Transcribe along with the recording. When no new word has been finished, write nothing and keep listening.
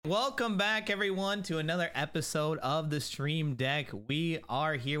welcome back everyone to another episode of the Stream Deck. We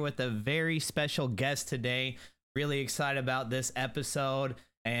are here with a very special guest today. Really excited about this episode,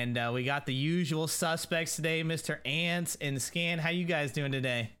 and we got the usual suspects today, Mr. Ants and Scan. How you guys doing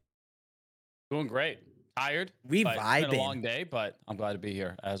today? Doing great. Tired. We but It's been a vibing. long day, but I'm glad to be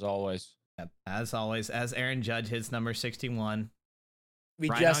here as always. Yep, as always, as Aaron Judge hits number 61. We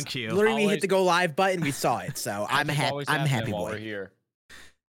Right on just cue. literally Always- hit the go live button. We saw it, so I'm Always I'm have happy them while boy. we're here.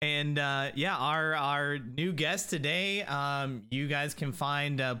 And yeah, our new guest today, you guys can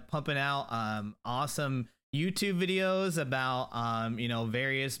find pumping out awesome YouTube videos about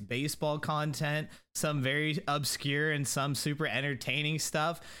various baseball content, some very obscure and some super entertaining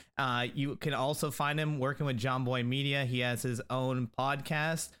stuff. You can also find him working with Jomboy Media. He has his own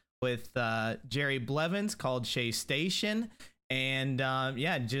podcast with Jerry Blevins called Shea Station, and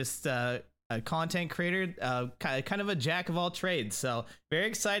just a content creator, kind of a jack of all trades. So very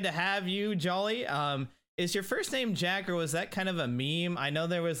excited to have you, Jolly. Is your first name Jack, or was that kind of a meme? I know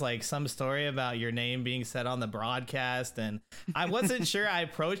there was like some story about your name being said on the broadcast, and I wasn't sure. I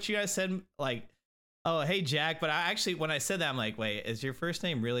approached you. I said like, "Oh, hey Jack," but I actually, when I said that, I'm like, "Wait, is your first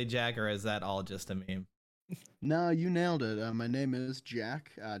name really Jack, or is that all just a meme?" No, you nailed it. My name is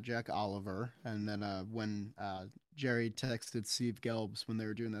Jack, Jack Oliver. And then when Jerry texted Steve Gelbs when they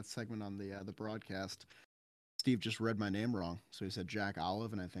were doing that segment on the broadcast, Steve just read my name wrong. So he said Jack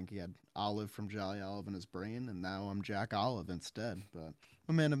Olive, and I think he had Olive from Jolly Olive in his brain, and now I'm Jack Olive instead. But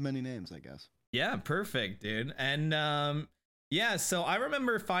a man of many names, I guess. Yeah, perfect, dude. And yeah, so I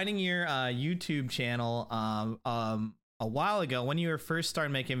remember finding your YouTube channel a while ago when you were first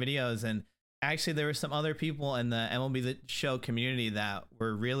starting making videos, and actually there were some other people in the MLB The Show community that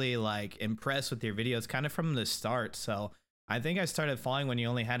were really like impressed with your videos kind of from the start. So I think I started following when you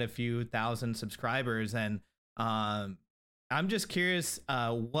only had a few thousand subscribers, and I'm just curious,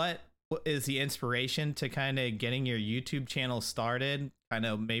 what is the inspiration to kind of getting your YouTube channel started? Kind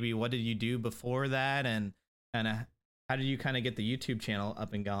of maybe what did you do before that, and kind of how did you kind of get the YouTube channel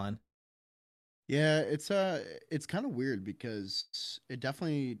up and going? Yeah, it's kind of weird because it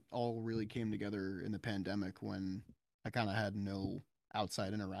definitely all really came together in the pandemic when I kind of had no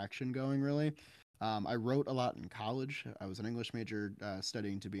outside interaction going really. I wrote a lot in college. I was an English major,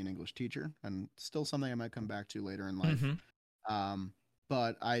 studying to be an English teacher, and still something I might come back to later in life.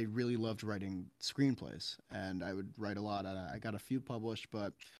 But I really loved writing screenplays, and I would write a lot. I got a few published,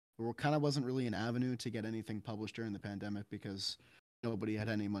 but there kind of wasn't really an avenue to get anything published during the pandemic because nobody had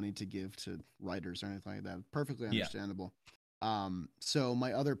any money to give to writers or anything like that. Perfectly Yeah. understandable. So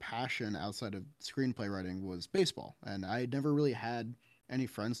my other passion outside of screenplay writing was baseball, and I had never really had any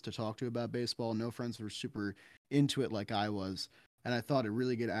friends to talk to about baseball. No friends were super into it like I was, and I thought a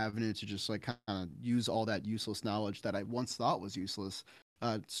really good avenue to just like kind of use all that useless knowledge that I once thought was useless,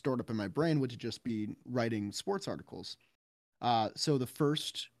 stored up in my brain, would just be writing sports articles. So the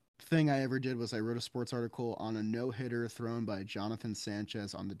first thing I ever did was I wrote a sports article on a no-hitter thrown by Jonathan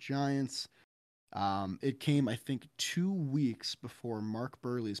Sanchez on the Giants. It came, I think, 2 weeks before Mark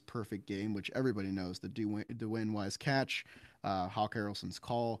Burley's perfect game, which everybody knows, the Dwayne Wise catch, Hawk Harrelson's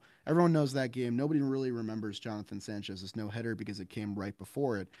call. Everyone knows that game. Nobody really remembers Jonathan Sanchez's no-hitter because it came right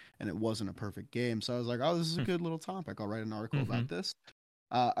before it, and it wasn't a perfect game. So I was like, oh, this is a good little topic. I'll write an article about this.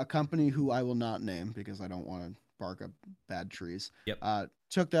 A company who I will not name because I don't want to bark up bad trees. Yep.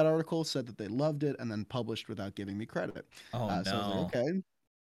 Took that article, said that they loved it, and then published without giving me credit. Oh no. So I was like, okay.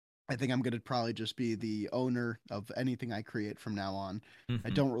 I think I'm going to probably just be the owner of anything I create from now on. I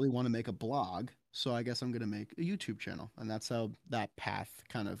don't really want to make a blog, so I guess I'm going to make a YouTube channel, and that's how that path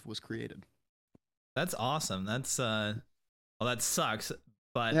kind of was created. That's awesome. That's well, that sucks,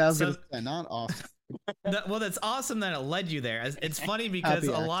 but Yeah, I was going to say, not awesome. well, that's awesome that it led you there. It's funny because Happy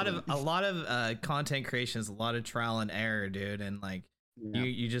a lot accident. of content creation is a lot of trial and error, dude, and like Yeah.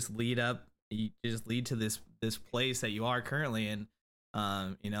 you just lead to this place that you are currently in.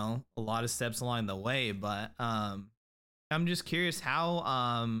 A lot of steps along the way, but I'm just curious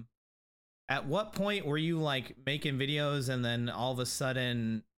how at what point were you like making videos and then all of a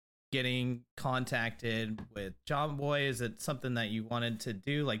sudden getting contacted with Jomboy? Is it something that you wanted to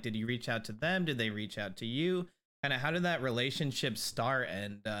do? Like, did you reach out to them? Did they reach out to you? Kind of how did that relationship start,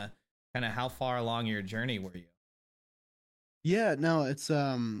 and kind of how far along your journey were you? Yeah, no, it's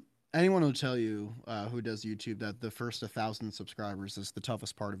anyone will tell you who does YouTube that the first 1,000 subscribers is the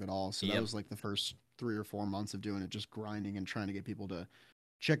toughest part of it all. So that Yep. was like the first 3 or 4 months of doing it, just grinding and trying to get people to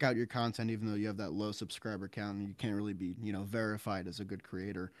check out your content, even though you have that low subscriber count and you can't really be, verified as a good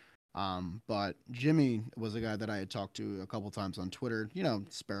creator. But Jimmy was a guy that I had talked to a couple times on Twitter,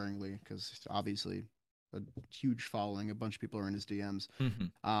 sparingly, because obviously a huge following. A bunch of people are in his DMs.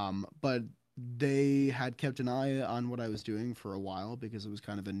 Mm-hmm. But they had kept an eye on what I was doing for a while because it was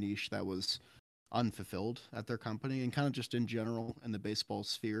kind of a niche that was unfulfilled at their company and kind of just in general in the baseball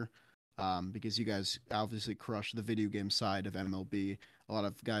sphere. Because you guys obviously crush the video game side of MLB. A lot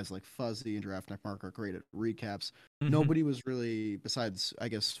of guys like Fuzzy and Draft Nick Mark are great at recaps. Mm-hmm. Nobody was really, besides I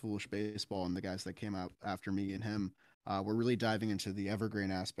guess Foolish Baseball and the guys that came out after me and him, were really diving into the evergreen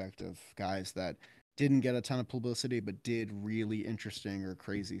aspect of guys that didn't get a ton of publicity but did really interesting or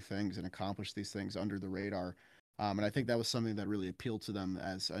crazy things and accomplished these things under the radar. And I think that was something that really appealed to them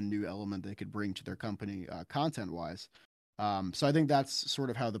as a new element they could bring to their company content wise. So I think that's sort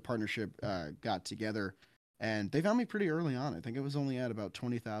of how the partnership got together. And they found me pretty early on. I think it was only at about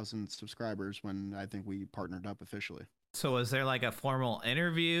 20,000 subscribers when I think we partnered up officially. So was there like a formal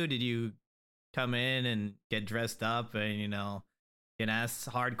interview? Did you come in and get dressed up and, get asked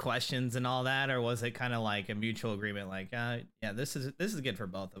hard questions and all that? Or was it kind of like a mutual agreement? Like, yeah, this is good for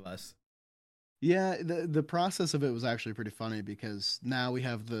both of us. Yeah, the process of it was actually pretty funny because now we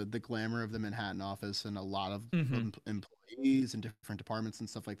have the glamour of the Manhattan office and a lot of Mm-hmm. employees and different departments and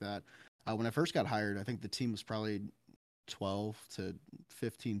stuff like that. When I first got hired, I think the team was probably 12 to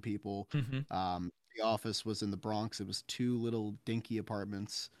 15 people. Mm-hmm. The office was in the Bronx. It was two little dinky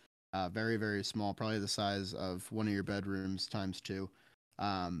apartments, very, very small, probably the size of one of your bedrooms times two.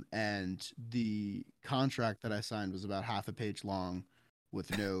 And the contract that I signed was about half a page long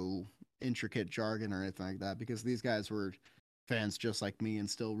with no intricate jargon or anything like that because these guys were fans just like me and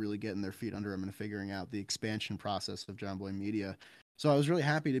still really getting their feet under them and figuring out the expansion process of Jomboy Media. So I was really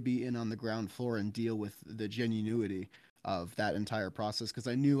happy to be in on the ground floor and deal with the genuinity of that entire process because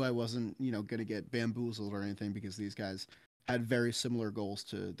I knew I wasn't, going to get bamboozled or anything because these guys had very similar goals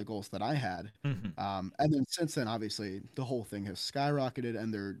to the goals that I had. Mm-hmm. And then since then, obviously, the whole thing has skyrocketed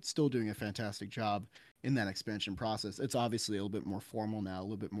and they're still doing a fantastic job in that expansion process. It's obviously a little bit more formal now, a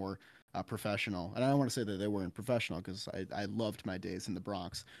little bit more professional. And I don't want to say that they weren't professional because I loved my days in the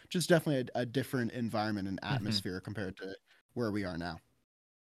Bronx. Just definitely a different environment and Mm-hmm. atmosphere compared to where we are now.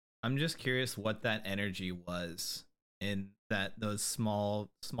 I'm just curious what that energy was in those small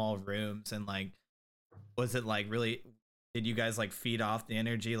rooms, and like, was it like really, did you guys like feed off the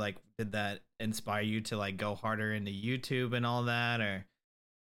energy? Like, did that inspire you to like go harder into YouTube and all that? Or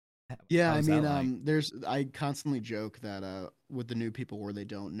Yeah, how I was that mean, like? I constantly joke that with the new people where they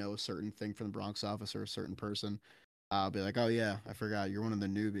don't know a certain thing from the Bronx office or a certain person, I'll be like, oh yeah, I forgot you're one of the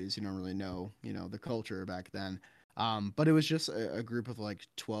newbies. You don't really know, the culture back then. But it was just a group of like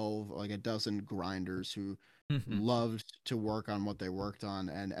 12, like a dozen grinders who Mm-hmm. loved to work on what they worked on,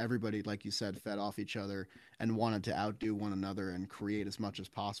 and everybody, like you said, fed off each other and wanted to outdo one another and create as much as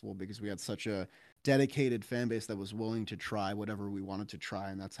possible because we had such a dedicated fan base that was willing to try whatever we wanted to try,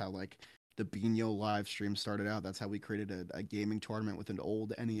 and that's how like the Bino live stream started out. That's how we created a gaming tournament with an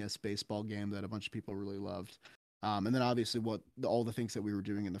old NES baseball game that a bunch of people really loved. And then obviously all the things that we were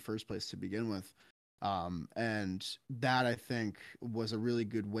doing in the first place to begin with. And that I think was a really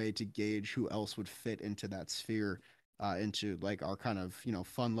good way to gauge who else would fit into that sphere, into like our kind of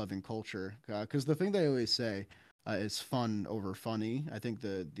fun loving culture. Because the thing they always say is fun over funny. I think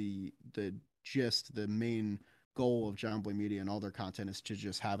the gist, the main goal of John Boy Media and all their content is to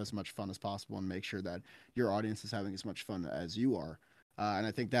just have as much fun as possible and make sure that your audience is having as much fun as you are. And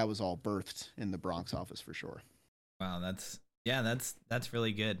I think that was all birthed in the Bronx office for sure. Wow, that's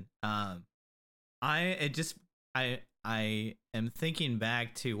really good. I it just I am thinking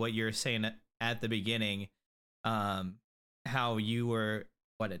back to what you were saying at the beginning, um, how you were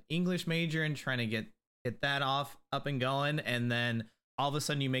an English major and trying to get that off up and going, and then all of a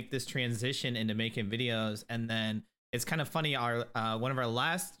sudden you make this transition into making videos, and then it's kind of funny. Our one of our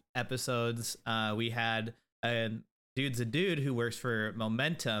last episodes, we had a dude's a dude who works for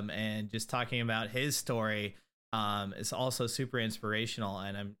Momentum, and just talking about his story is also super inspirational,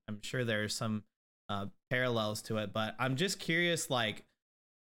 and I'm sure there's some parallels to it, but I'm just curious, like,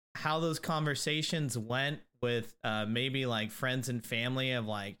 how those conversations went with maybe like friends and family of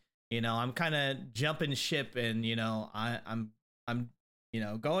like, I'm kind of jumping ship, and I'm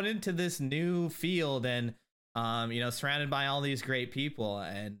going into this new field, and surrounded by all these great people,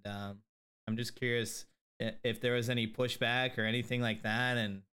 and I'm just curious if there was any pushback or anything like that,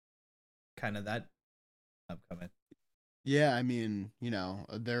 and kind of that upcoming. Yeah, I mean,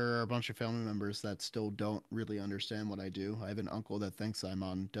 there are a bunch of family members that still don't really understand what I do. I have an uncle that thinks I'm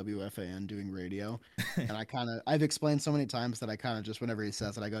on WFAN doing radio, and I've explained so many times that I kind of just whenever he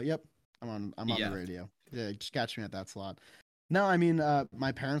says it, I go, "Yep, I'm on the Yeah. radio." Yeah, just catch me at that slot. No, I mean,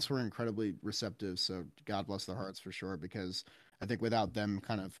 my parents were incredibly receptive, so God bless their hearts for sure. Because I think without them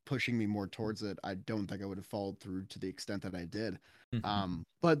kind of pushing me more towards it, I don't think I would have followed through to the extent that I did.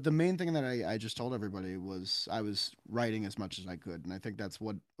 But the main thing that I just told everybody was I was writing as much as I could. And I think that's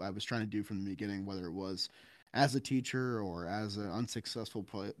what I was trying to do from the beginning, whether it was as a teacher or as an unsuccessful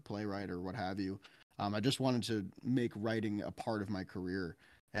playwright or what have you. I just wanted to make writing a part of my career.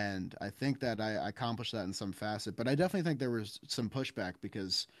 And I think that I accomplished that in some facet. But I definitely think there was some pushback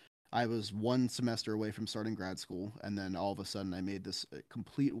because I was one semester away from starting grad school. And then all of a sudden, I made this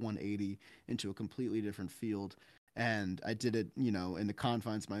complete 180 into a completely different field. And I did it, in the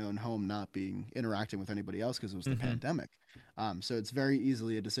confines of my own home, not being interacting with anybody else because it was the pandemic. So it's very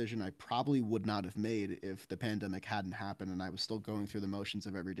easily a decision I probably would not have made if the pandemic hadn't happened and I was still going through the motions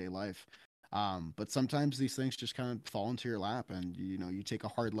of everyday life. But sometimes these things just kind of fall into your lap, and you take a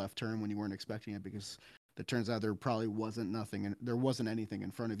hard left turn when you weren't expecting it because it turns out there probably wasn't nothing, and there wasn't anything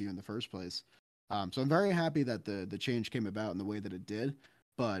in front of you in the first place. So I'm very happy that the change came about in the way that it did,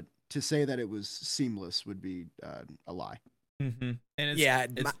 but to say that it was seamless would be a lie. And Yeah,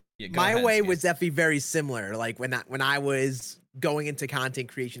 my way was definitely very similar. Like when I was going into content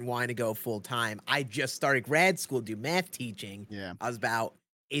creation, wanting to go full time, I just started grad school, do math teaching. Yeah. I was about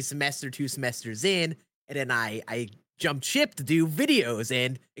a semester, 2 semesters in, and then I jumped ship to do videos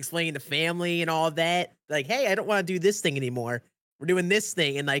and explain to family and all that. Like, hey, I don't want to do this thing anymore. We're doing this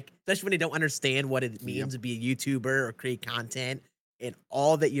thing, and like, especially when they don't understand what it means to be a YouTuber or create content and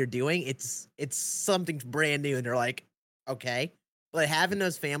all that you're doing, it's something brand new, and they're like, okay. But having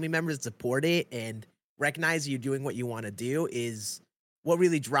those family members support it and recognize you're doing what you want to do is what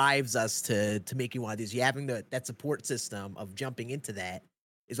really drives us to make you want to do this. You having that support system of jumping into that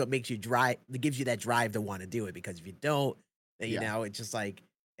is what makes you drive, that gives you that drive to want to do it. Because if you don't, then it's just like,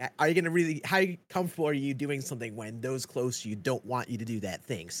 are you gonna really, how comfortable are you doing something when those close to you don't want you to do that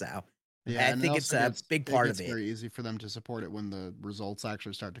thing? So I think it's a big part of it. It's very easy for them to support it when the results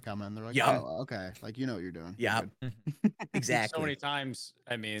actually start to come in. They're like, Yep. oh, okay, like what you're doing. Yeah, exactly. So many times,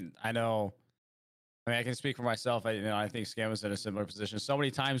 I mean, I can speak for myself. I think Scam was in a similar position. So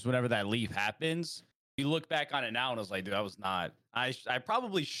many times, whenever that leap happens, you look back on it now and I was like, dude, that was not. I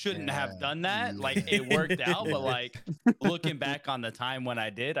probably shouldn't have done that. Like it worked out, but like looking back on the time when I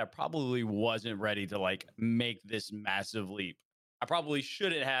did, I probably wasn't ready to like make this massive leap. I probably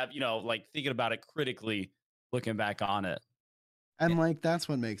shouldn't have, like thinking about it critically, looking back on it. And like that's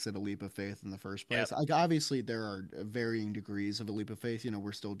what makes it a leap of faith in the first place. Like obviously there are varying degrees of a leap of faith.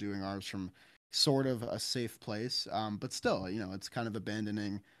 We're still doing ours from sort of a safe place, but still, it's kind of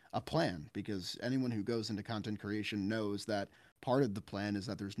abandoning a plan because anyone who goes into content creation knows that part of the plan is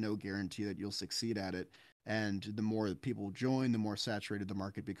that there's no guarantee that you'll succeed at it. And the more that people join, the more saturated the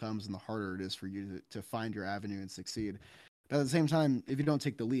market becomes, and the harder it is for you to find your avenue and succeed. But at the same time, if you don't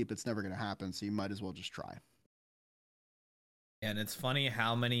take the leap, it's never going to happen. So you might as well just try. And it's funny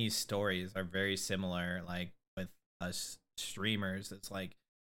how many stories are very similar, like with us streamers. It's like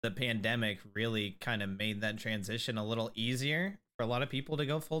the pandemic really kind of made that transition a little easier for a lot of people to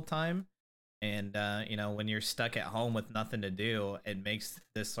go full time. And, when you're stuck at home with nothing to do, it makes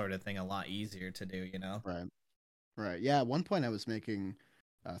this sort of thing a lot easier to do, Right. Right. Yeah. At one point I was making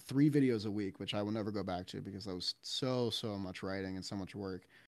 3 videos a week, which I will never go back to because that was so much writing and so much work.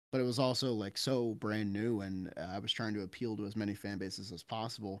 But it was also like so brand new, and I was trying to appeal to as many fan bases as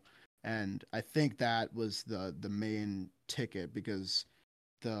possible. And I think that was the main ticket because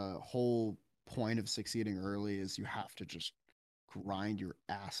the whole point of succeeding early is you have to just grind your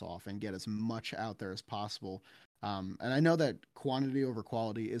ass off and get as much out there as possible. And I know that quantity over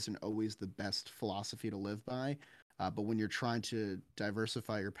quality isn't always the best philosophy to live by. But when you're trying to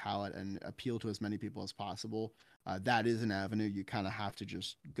diversify your palette and appeal to as many people as possible, that is an avenue you kind of have to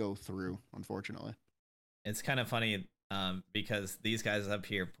just go through, unfortunately. It's kind of funny because these guys up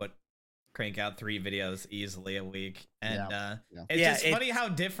here crank out 3 videos easily a week. And it's just funny how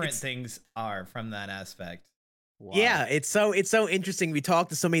different things are from that aspect. Wow. Yeah, it's so interesting. We talk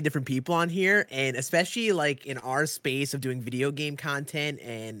to so many different people on here, and especially like in our space of doing video game content,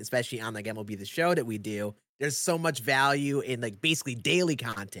 and especially on like MLB The Show that we do, there's so much value in like basically daily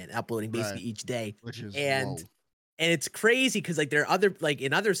content uploading basically each day. Which is and it's crazy because like there are other like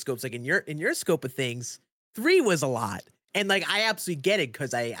in other scopes, like in your scope of things, 3 was a lot. And like I absolutely get it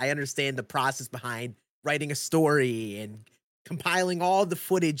because I understand the process behind writing a story and compiling all the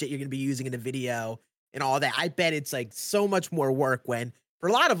footage that you're gonna be using in the video and all that. I bet it's like so much more work when for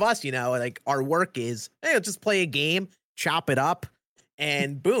a lot of us, like our work is, hey, let's just play a game, chop it up,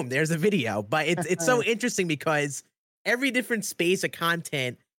 and boom, there's a video. But it's so interesting because every different space of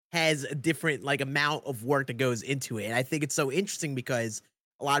content has a different like amount of work that goes into it. And I think it's so interesting because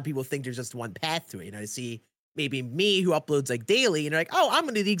a lot of people think there's just one path to it. To see maybe me who uploads like daily, and you're like, oh, I'm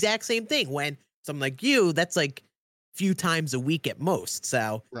gonna do the exact same thing. When someone like you, that's like few times a week at most.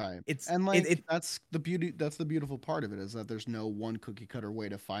 So Right. it's And it, like that's the beautiful part of it, is that there's no one cookie cutter way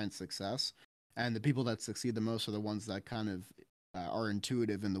to find success. And the people that succeed the most are the ones that kind of are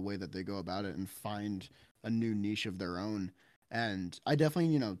intuitive in the way that they go about it and find a new niche of their own. And I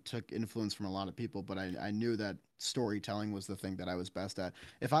definitely, took influence from a lot of people, but I knew that storytelling was the thing that I was best at.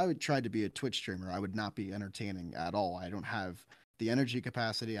 If I would try to be a Twitch streamer, I would not be entertaining at all. I don't have the energy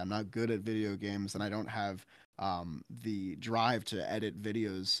capacity. I'm not good at video games, and I don't have the drive to edit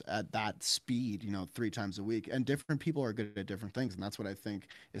videos at that speed, 3 times a week. And different people are good at different things, and that's what I think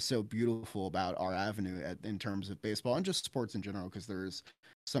is so beautiful about our avenue in terms of baseball and just sports in general, because there's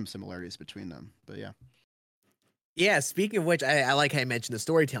some similarities between them. But yeah. Yeah, speaking of which, I like how you mentioned the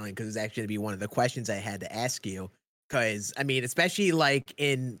storytelling, because it's actually gonna be one of the questions I had to ask you. Because I mean, especially like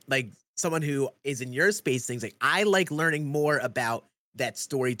in like someone who is in your space, things like I like learning more about that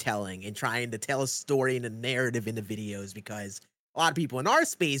storytelling and trying to tell a story and a narrative in the videos. Because a lot of people in our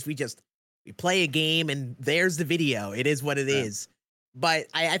space, we play a game and there's the video. It is what it Yeah. is. But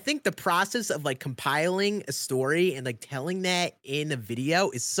I think the process of like compiling a story and like telling that in a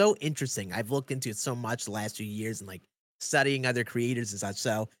video is so interesting. I've looked into it so much the last few years and like studying other creators and such.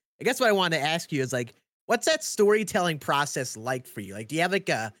 So I guess what I wanted to ask you is like, what's that storytelling process like for you? Like, do you have like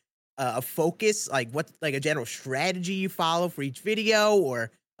a focus, like what like a general strategy you follow for each video,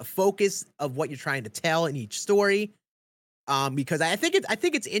 or a focus of what you're trying to tell in each story? Because I think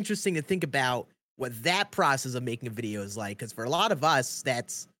it's interesting to think about what that process of making a video is like. Because for a lot of us,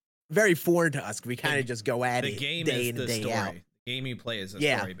 that's very foreign to us. We kind of just go at The it game day is in the and day story. out. The game you play is a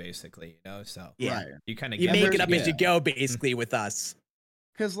Yeah. story, basically. So Yeah, Right. you kind of you get make what it up you as you get. go, basically, with us.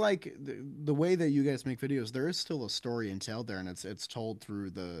 Because like the way that you guys make videos, there is still a story entailed there, and it's told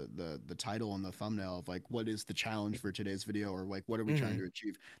through the title and the thumbnail of like what is the challenge for today's video, or like what are we trying to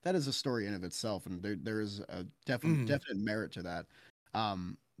achieve. That is a story in of itself, and there is a definite merit to that.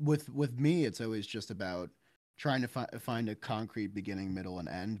 With me, it's always just about trying to find a concrete beginning, middle, and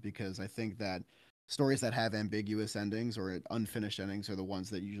end, because I think that stories that have ambiguous endings or unfinished endings are the ones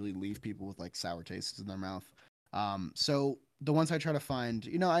that usually leave people with like sour tastes in their mouth. So the ones I try to find,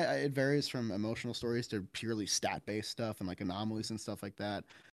 it varies from emotional stories to purely stat-based stuff and like anomalies and stuff like that.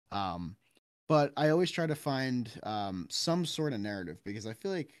 Um, but I always try to find some sort of narrative, because I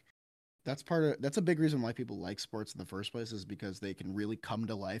feel like that's a big reason why people like sports in the first place, is because they can really come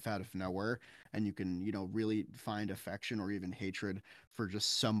to life out of nowhere, and you can, really find affection or even hatred for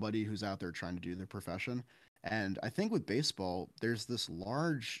just somebody who's out there trying to do their profession. And I think with baseball, there's this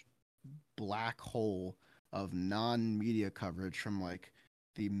large black hole of non-media coverage from like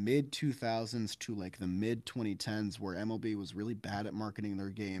the mid 2000s to like the mid 2010s, where MLB was really bad at marketing their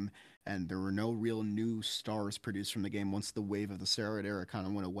game, and there were no real new stars produced from the game once the wave of the steroid era kind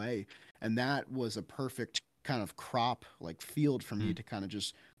of went away. And that was a perfect kind of crop, like field for me to kind of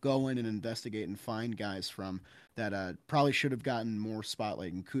just go in and investigate and find guys from that probably should have gotten more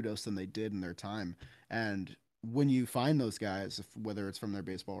spotlight and kudos than they did in their time. And when you find those guys, whether it's from their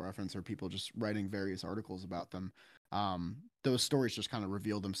baseball reference or people just writing various articles about them, those stories just kind of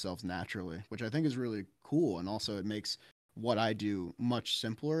reveal themselves naturally, which I think is really cool. And also it makes what I do much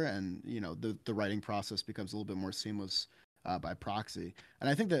simpler, and the writing process becomes a little bit more seamless by proxy. And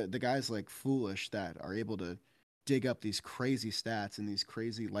I think that the guys like Foolish that are able to dig up these crazy stats and these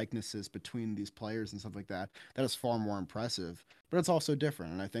crazy likenesses between these players and stuff like that, that is far more impressive. But it's also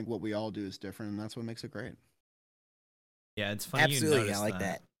different, and I think what we all do is different, and that's what makes it great. Yeah, it's funny Absolutely, you notice I like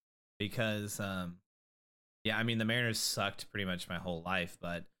that. because yeah, I mean the Mariners sucked pretty much my whole life,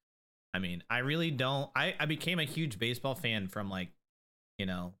 but I mean I really don't. I became a huge baseball fan from like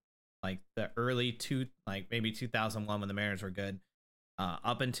like the early like maybe 2001 when the Mariners were good,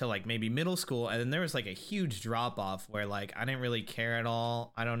 up until like maybe middle school, and then there was like a huge drop off where like I didn't really care at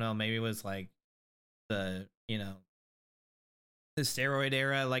all. I don't know, maybe it was like the the steroid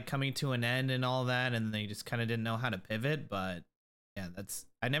era like coming to an end and all that, and they just kind of didn't know how to pivot. But yeah,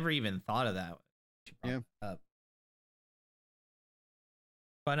 I never even thought of that. Yeah. Up.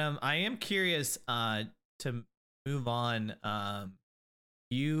 But I am curious to move on.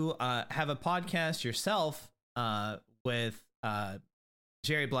 You have a podcast yourself with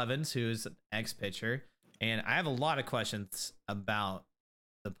Jerry Blevins, who's an ex-pitcher, and I have a lot of questions about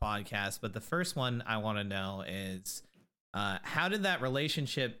the podcast, but the first one I want to know is how did that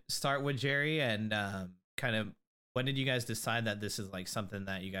relationship start with Jerry, and kind of when did you guys decide that this is like something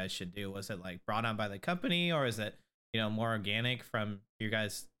that you guys should do? Was it like brought on by the company, or is it more organic from you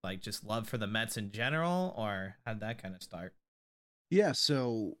guys, like just love for the Mets in general, or how'd that kind of start? Yeah,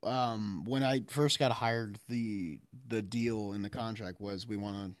 so when I first got hired, the deal in the contract was we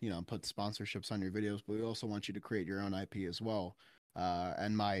want to, put sponsorships on your videos, but we also want you to create your own IP as well.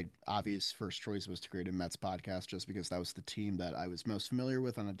 And my obvious first choice was to create a Mets podcast, just because that was the team that I was most familiar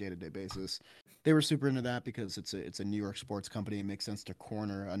with on a day-to-day basis. They were super into that because it's a New York sports company. It makes sense to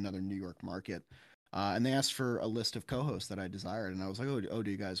corner another New York market. And they asked for a list of co-hosts that I desired, and I was like, "Oh,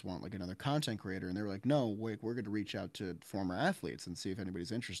 do you guys want like another content creator?" And they were like, "No, wait, we're going to reach out to former athletes and see if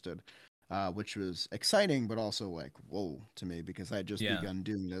anybody's interested," which was exciting, but also like, whoa, to me, because I had just Yeah. begun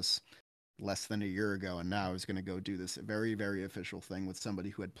doing this less than a year ago, and now I was going to go do this very, very official thing with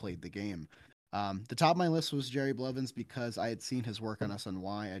somebody who had played the game. The top of my list was Jerry Blevins because I had seen his work on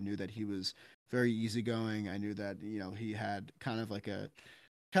SNY. I knew that he was very easygoing. I knew that he had kind of like a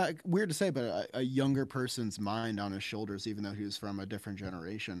weird to say, but a younger person's mind on his shoulders, even though he was from a different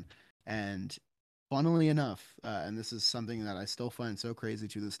generation. And funnily enough, and this is something that I still find so crazy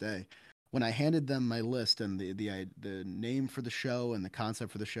to this day, when I handed them my list and the name for the show and the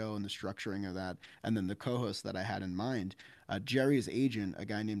concept for the show and the structuring of that, and then the co-host that I had in mind, Jerry's agent, a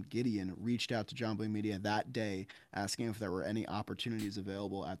guy named Gideon, reached out to Jomboy Media that day asking if there were any opportunities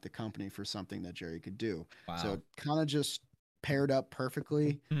available at the company for something that Jerry could do. So Wow. it kind of just paired up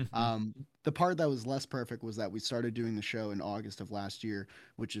perfectly. Um, the part that was less perfect was that we started doing the show in August of last year,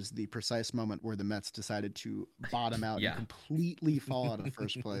 which is the precise moment where the Mets decided to bottom out and Yeah. completely fall out of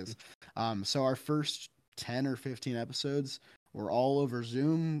first place. So our first 10 or 15 episodes were all over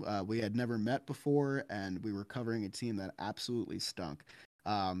Zoom. We had never met before, and we were covering a team that absolutely stunk.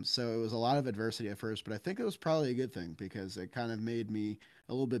 So it was a lot of adversity at first, but I think it was probably a good thing because it kind of made me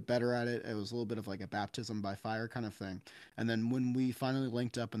a little bit better at it. It was a little bit of like a baptism by fire kind of thing. And then when we finally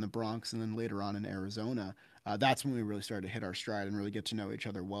linked up in the Bronx and then later on in Arizona, that's when we really started to hit our stride and really get to know each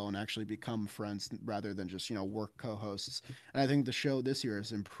other well and actually become friends rather than just, work co hosts. And I think the show this year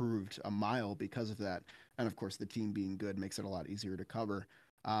has improved a mile because of that. And of course, the team being good makes it a lot easier to cover.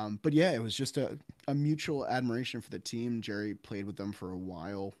 But yeah, it was just a mutual admiration for the team. Jerry played with them for a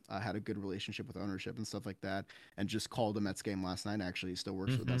while, had a good relationship with ownership and stuff like that, and just called a Mets game last night. Actually, he still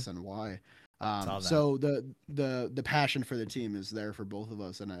works with Mm-hmm. SNY. Saw that. So the passion for the team is there for both of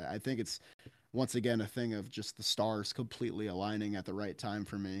us, and I think it's once again a thing of just the stars completely aligning at the right time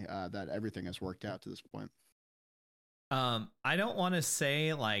for me. That everything has worked out to this point. I don't want to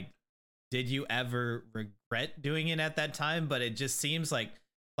say like, did you ever regret doing it at that time? But it just seems like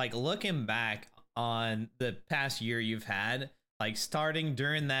looking back on the past year you've had, like starting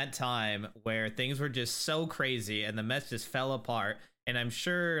during that time where things were just so crazy and the Mets just fell apart. And I'm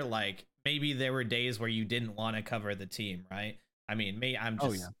sure like maybe there were days where you didn't want to cover the team, right? I mean, I'm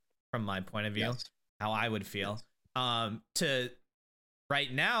Oh yeah, just from my point of view, yes, how I would feel. yes. To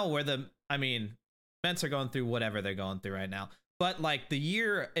right now where I mean, Mets are going through whatever they're going through right now. But like the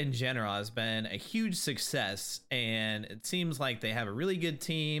year in general has been a huge success, and it seems like they have a really good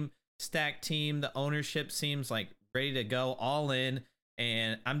team, stacked team. The ownership seems like ready to go all in,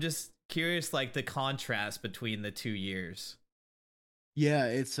 and I'm just curious, like the contrast between the 2 years. Yeah,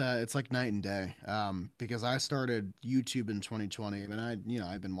 it's like night and day. Because I started YouTube in 2020, and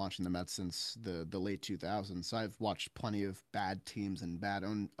I've been watching the Mets since the late 2000s. So I've watched plenty of bad teams and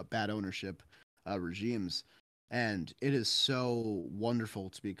bad ownership regimes, and it is so wonderful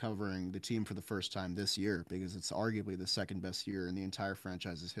to be covering the team for the first time this year because it's arguably the second best year in the entire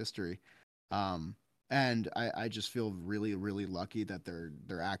franchise's history. Um, and I just feel really, really lucky that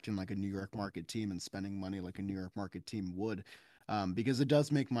they're acting like a New York market team and spending money like a New York market team would, because it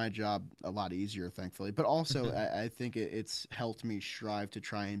does make my job a lot easier, thankfully. But also, I think it's helped me strive to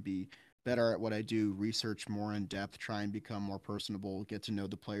try and be better at what I do, research more in depth, try and become more personable, get to know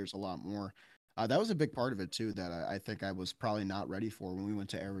the players a lot more. That was a big part of it too. That I think I was probably not ready for when we went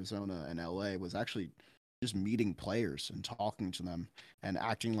to Arizona and LA. Was actually just meeting players and talking to them and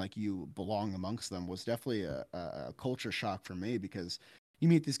acting like you belong amongst them was definitely a culture shock for me because you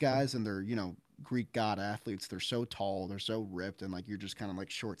meet these guys and they're Greek god athletes. They're so tall, they're so ripped, and like you're just kind of like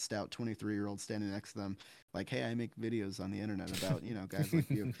short, stout 23-year-old standing next to them. Like, hey, I make videos on the internet about guys like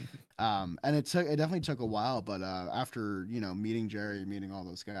you. And it definitely took a while, but after meeting Jerry, meeting all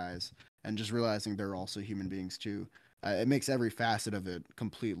those guys, and just realizing they're also human beings too, it makes every facet of it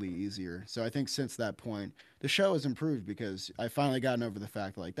completely easier. So I think since that point, the show has improved because I finally gotten over the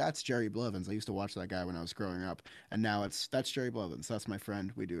fact that, like, that's Jerry Blevins. I used to watch that guy when I was growing up, and now that's Jerry Blevins. That's my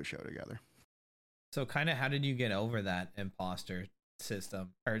friend. We do a show together. So kind of how did you get over that imposter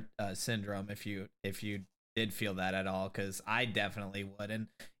system or syndrome if you did feel that at all? Because I definitely would, and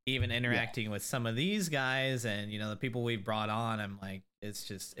even Yeah. interacting with some of these guys and the people we've brought on, I'm like,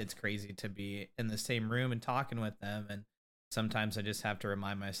 it's crazy to be in the same room and talking with them, and sometimes I just have to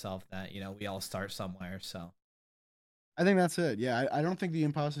remind myself that, we all start somewhere. So I think that's it. Yeah, I don't think the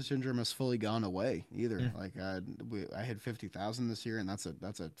imposter syndrome has fully gone away either. Mm. Like I hit 50,000 this year, and that's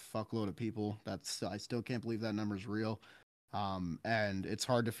a fuckload of people. I still can't believe that number's real. And it's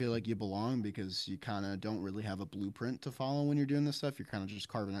hard to feel like you belong because you kind of don't really have a blueprint to follow when you're doing this stuff. You're kind of just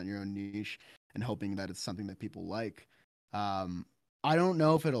carving out your own niche and hoping that it's something that people like. Um, I don't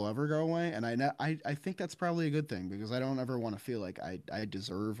know if it'll ever go away, and I think that's probably a good thing because I don't ever want to feel like I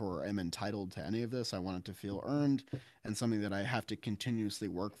deserve or am entitled to any of this. I want it to feel earned and something that I have to continuously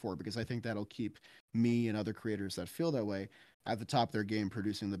work for because I think that'll keep me and other creators that feel that way at the top of their game,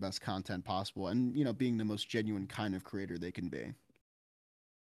 producing the best content possible and, being the most genuine kind of creator they can be.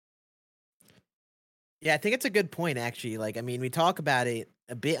 Yeah, I think it's a good point actually. Like, I mean, we talk about it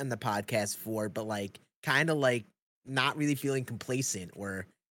a bit on the podcast for, but like kind of like not really feeling complacent or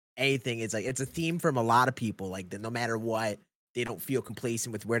anything. It's like it's a theme from a lot of people, like that no matter what, they don't feel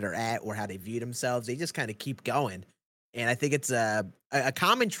complacent with where they're at or how they view themselves. They just kind of keep going. And I think it's a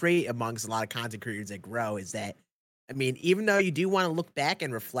common trait amongst a lot of content creators that grow is that I mean, even though you do want to look back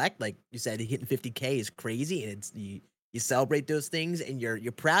and reflect, like you said, hitting 50K is crazy and it's you celebrate those things and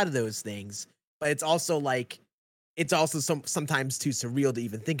you're proud of those things, but it's also like it's also sometimes too surreal to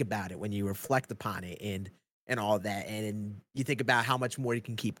even think about it when you reflect upon it and all that and you think about how much more you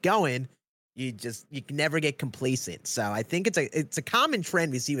can keep going. You can never get complacent. So I think it's a common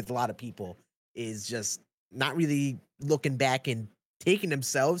trend we see with a lot of people is just not really looking back and taking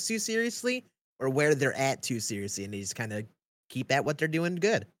themselves too seriously or where they're at too seriously, and they just kind of keep at what they're doing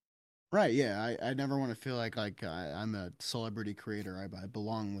good. Right, yeah. I never want to feel like I'm a celebrity creator. I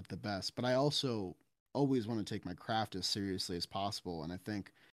belong with the best, but I also always want to take my craft as seriously as possible. And I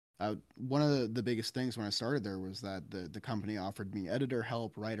think one of the biggest things when I started there was that the company offered me editor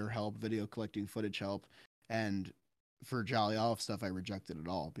help, writer help, video collecting footage help, and for Jolly Olive stuff, I rejected it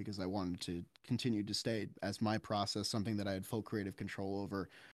all because I wanted to continue to stay as my process, something that I had full creative control over.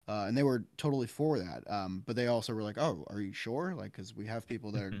 And they were totally for that. But they also were like, "Oh, are you sure?" Like, because we have people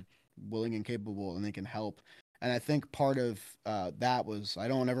that are willing and capable and they can help. And I think part of that was I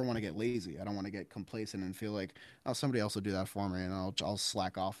don't ever want to get lazy. I don't want to get complacent and feel like, oh, somebody else will do that for me and I'll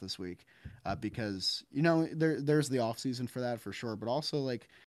slack off this week because there's the off season for that for sure. But also like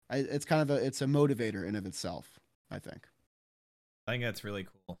it's kind of it's a motivator in of itself, I think. I think that's really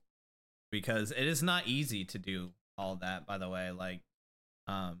cool because it is not easy to do all that. By the way, like,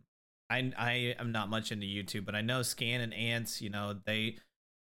 I am not much into YouTube, but I know Scan and Ants, they,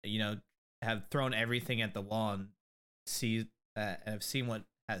 have thrown everything at the wall and have seen what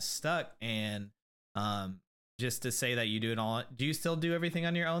has stuck. And just to say that you do it all, do you still do everything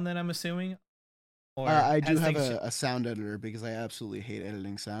on your own? Then I'm assuming. Or I do have a sound editor because I absolutely hate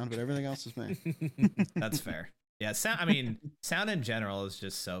editing sound, but everything else is me. That's fair. Yeah, sound. I mean, sound in general is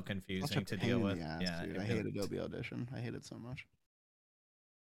just so confusing to deal with. Ass, yeah, dude. I hate Adobe Audition. I hate it so much.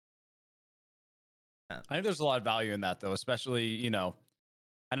 I think there's a lot of value in that, though, especially,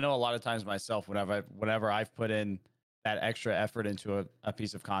 I know a lot of times myself, whenever I've put in that extra effort into a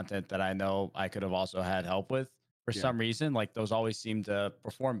piece of content that I know I could have also had help with for some reason, like those always seem to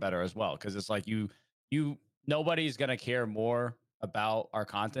perform better as well. Cause it's like nobody's going to care more about our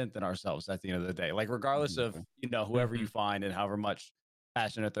content than ourselves at the end of the day. Like, regardless of, whoever you find and however much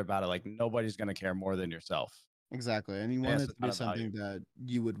passionate they're about it, like nobody's going to care more than yourself. Exactly. And you want it to be something that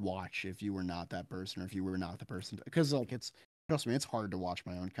you would watch if you were not that person or if you were not the person. Because, like, trust me, it's hard to watch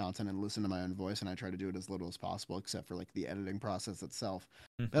my own content and listen to my own voice. And I try to do it as little as possible, except for, like, the editing process itself.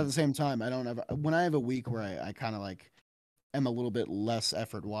 But at the same time, when I have a week where I kind of, like, am a little bit less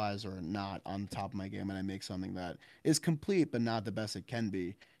effort wise or not on top of my game and I make something that is complete but not the best it can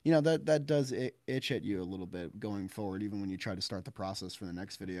be, that does itch at you a little bit going forward, even when you try to start the process for the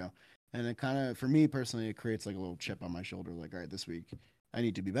next video. And it kind of, for me personally, it creates like a little chip on my shoulder. Like, all right, this week I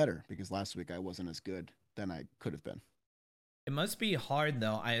need to be better because last week I wasn't as good than I could have been. It must be hard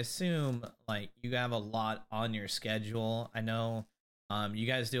though. I assume like you have a lot on your schedule. I know you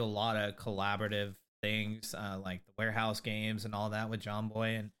guys do a lot of collaborative things like the warehouse games and all that with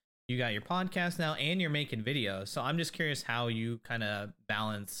Jomboy, and you got your podcast now and you're making videos. So I'm just curious how you kind of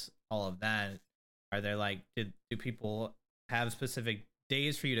balance all of that. Are there like do people have specific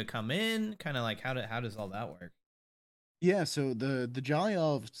days for you to come in? Kind of like how does all that work? Yeah, so the Jolly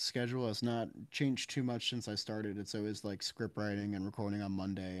Olive schedule has not changed too much since I started. It's always like script writing and recording on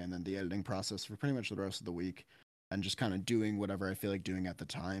Monday, and then the editing process for pretty much the rest of the week, and just kind of doing whatever I feel like doing at the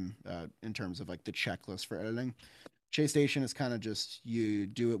time in terms of like the checklist for editing. Shea Station is kind of just you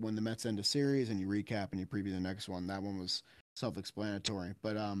do it when the Mets end a series and you recap and you preview the next one. That one was self-explanatory.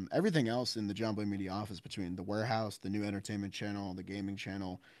 But everything else in the Jomboy Media office, between the warehouse, the new entertainment channel, the gaming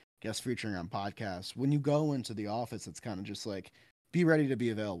channel, guest featuring on podcasts, when you go into the office, it's kind of just like be ready to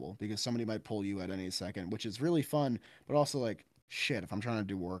be available because somebody might pull you at any second, which is really fun, but also like shit. If I'm trying to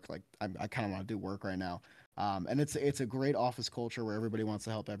do work, like I kind of want to do work right now. And it's a great office culture where everybody wants to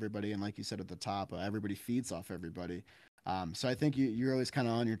help everybody, and like you said at the top, everybody feeds off everybody. So I think you're always kind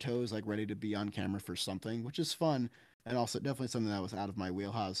of on your toes, like ready to be on camera for something, which is fun, and also definitely something that was out of my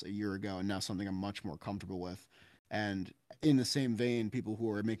wheelhouse a year ago, and now something I'm much more comfortable with. And in the same vein, people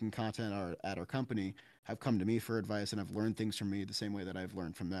who are making content at our company have come to me for advice and have learned things from me the same way that I've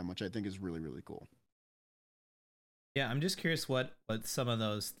learned from them, which I think is really, really cool. Yeah, I'm just curious what some of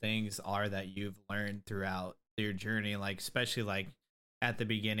those things are that you've learned throughout your journey, like especially like at the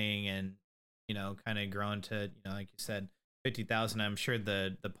beginning and kind of grown to like you said 50,000. I'm sure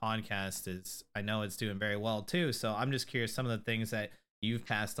the podcast is, I know it's doing very well too. So I'm just curious some of the things that you've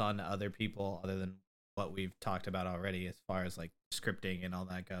passed on to other people other than what we've talked about already as far as like scripting and all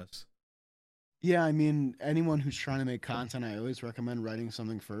that goes. Yeah, I mean, anyone who's trying to make content, I always recommend writing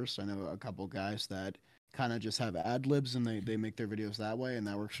something first. I know a couple guys that kind of just have ad libs and they make their videos that way, and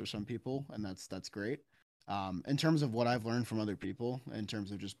that works for some people, and that's great. In terms of what I've learned from other people, in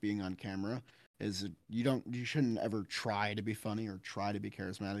terms of just being on camera, is that you shouldn't ever try to be funny or try to be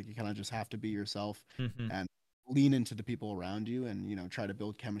charismatic. You kind of just have to be yourself Hmm. and lean into the people around you, and try to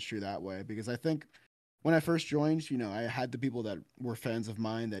build chemistry that way. Because I think when I first joined, I had the people that were fans of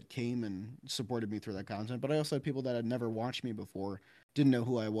mine that came and supported me through that content, but I also had people that had never watched me before, didn't know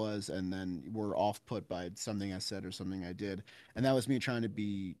who I was, and then were off put by something I said or something I did. And that was me trying to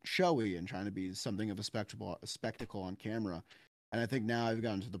be showy and trying to be something of a spectacle on camera. And I think now I've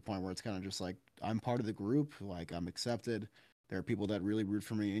gotten to the point where it's kind of just like I'm part of the group, like I'm accepted. There are people that really root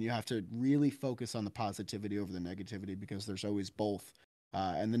for me, and you have to really focus on the positivity over the negativity because there's always both,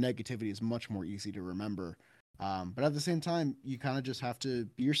 and the negativity is much more easy to remember. But at the same time, you kind of just have to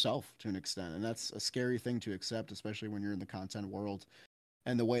be yourself to an extent, and that's a scary thing to accept, especially when you're in the content world.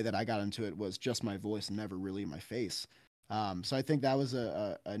 And the way that I got into it was just my voice, never really my face. So I think that was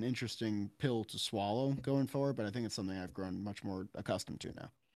an interesting pill to swallow going forward, but I think it's something I've grown much more accustomed to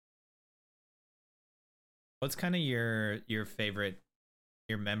now. What's kind of your favorite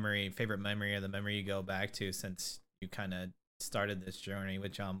memory or the memory you go back to since you kind of started this journey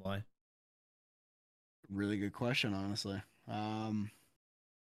with John Boy? Really good question, honestly.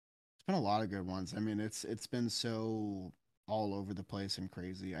 It's been a lot of good ones. I mean, it's been so all over the place and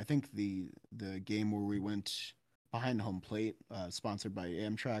crazy. I think the game where we went behind home plate, sponsored by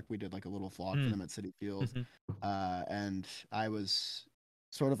Amtrak, we did like a little vlog for Mm. them at City Field, Hmm. and I was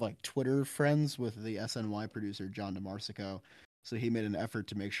sort of like Twitter friends with the SNY producer John DeMarsico, so he made an effort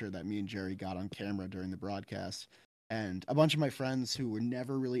to make sure that me and Jerry got on camera during the broadcast. And a bunch of my friends who were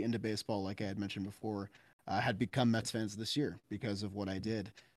never really into baseball, like I had mentioned before, had become Mets fans this year because of what I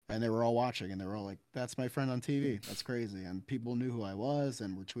did, and they were all watching and they were all like, "That's my friend on TV, that's crazy." And people knew who I was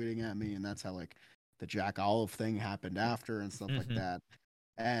and were tweeting at me, and that's how like the Jack Olive thing happened after and stuff like Hmm. that.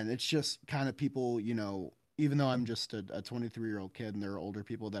 And it's just kind of people, even though I'm just a 23-year-old kid and there are older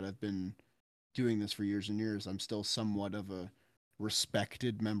people that have been doing this for years and years, I'm still somewhat of a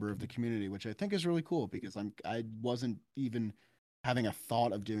respected member of the community, which I think is really cool because I wasn't even having a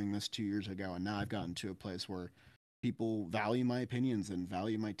thought of doing this 2 years ago, and now I've gotten to a place where people value my opinions and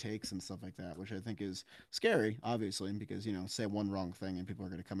value my takes and stuff like that, which I think is scary, obviously, because say one wrong thing and people are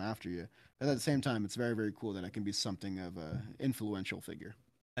going to come after you. But at the same time, it's very, very cool that I can be something of a influential figure.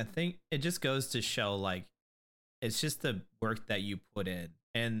 I think it just goes to show like it's just the work that you put in.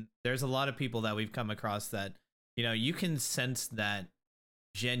 And there's a lot of people that we've come across that, you can sense that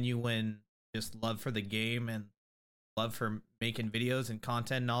genuine just love for the game and love for making videos and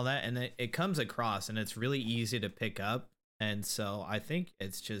content and all that. And it comes across and it's really easy to pick up. And so I think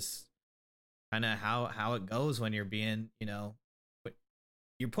it's just kind of how it goes when you're being,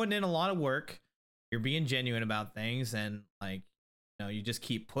 you're putting in a lot of work, you're being genuine about things, and like, you just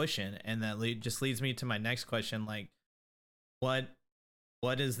keep pushing. And that just leads me to my next question. Like, what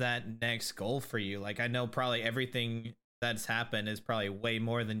what is that next goal for you? Like, I know probably everything that's happened is probably way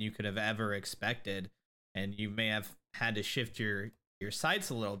more than you could have ever expected, and you may have had to shift your sights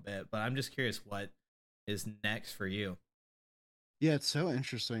a little bit, but I'm just curious what is next for you. Yeah, it's so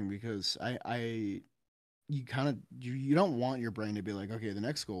interesting because I you kind of you don't want your brain to be like, okay, the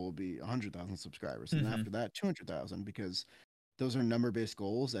next goal will be 100,000 subscribers, and Hmm. after that 200,000, because those are number-based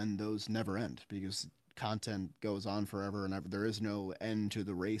goals and those never end because content goes on forever and ever. There is no end to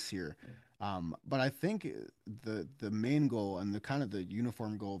the race here. But I think the main goal and the kind of the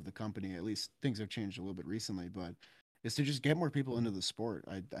uniform goal of the company, at least things have changed a little bit recently, but is to just get more people into the sport.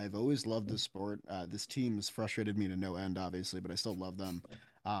 I've always loved this sport. This team has frustrated me to no end, obviously, but I still love them.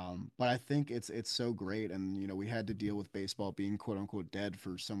 But I think it's so great, and we had to deal with baseball being quote unquote dead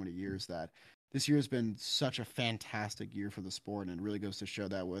for so many years that this year has been such a fantastic year for the sport, and it really goes to show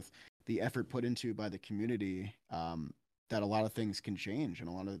that with the effort put into by the community, that a lot of things can change, and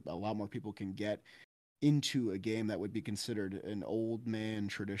a lot more people can get into a game that would be considered an old man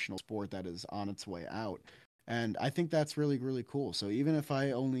traditional sport that is on its way out. And I think that's really, really cool. So even if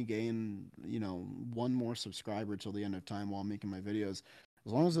I only gain, one more subscriber till the end of time while making my videos,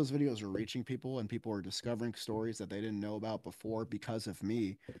 as long as those videos are reaching people and people are discovering stories that they didn't know about before because of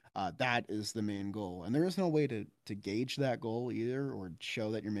me, that is the main goal. And there is no way to gauge that goal either or show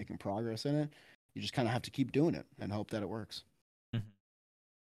that you're making progress in it. You just kind of have to keep doing it and hope that it works.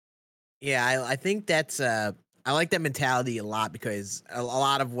 Yeah, I think that's I like that mentality a lot because a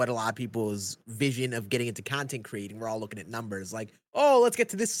lot of what a lot of people's vision of getting into content creating, we're all looking at numbers like, oh, let's get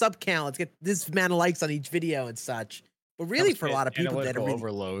to this sub count, let's get this amount of likes on each video and such. But really, for a lot of people that are analytical really,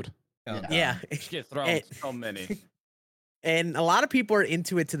 overload. Oh, yeah, Just get thrown And- so many. and a lot of people are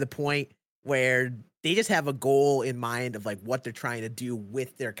into it to the point where they just have a goal in mind of like what they're trying to do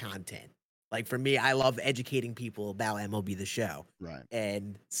with their content. Like for me, I love educating people about MLB The Show. Right.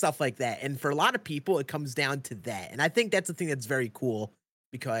 And stuff like that. And for a lot of people, it comes down to that. And I think that's the thing that's very cool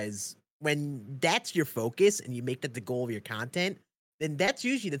because when that's your focus and you make that the goal of your content, then that's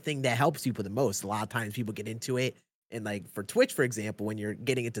usually the thing that helps people the most. A lot of times people get into it. And like for Twitch, for example, when you're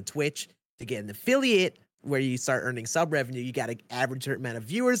getting into Twitch to get an affiliate where you start earning sub revenue, you got to average a certain amount of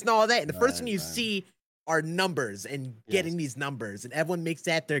viewers and all that. And the first thing you see are numbers and getting these numbers. And everyone makes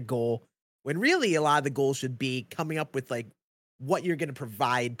that their goal. When really a lot of the goal should be coming up with like what you're going to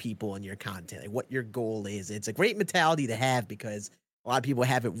provide people in your content, like what your goal is. It's a great mentality to have because a lot of people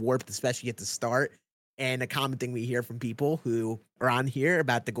have it warped, especially at the start. And a common thing we hear from people who are on here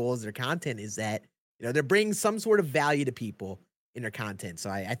about the goals of their content is that, they're bringing some sort of value to people in their content.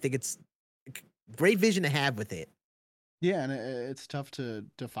 So I think it's a great vision to have with it. Yeah, and it's tough to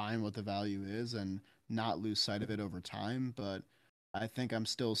define what the value is and not lose sight of it over time. But I think I'm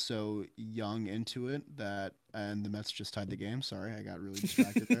still so young into it and the Mets just tied the game. Sorry, I got really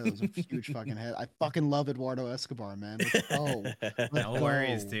distracted there. That was a huge fucking hit. I fucking love Eduardo Escobar, man. Let's go. No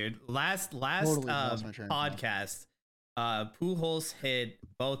worries, dude. Last Totally lost my train of thought. podcast, Pujols hit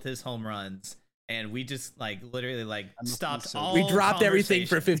both his home runs, and we just literally stopped all. We dropped everything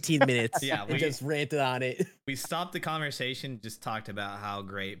for conversation. 15 minutes. Yeah, we just ranted on it. We stopped the conversation, just talked about how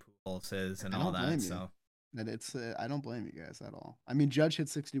great Pujols is and all that. So. And I don't blame you guys at all. I mean, Judge hit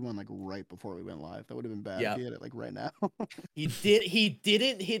 61 right before we went live. That would have been bad if he hit it right now. He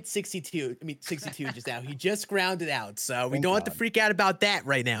didn't hit 62. I mean 62 just now. He just grounded out. So we don't have to freak out about that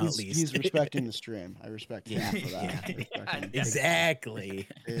right now. At least he's respecting the stream. I respect him for that. Yeah, exactly.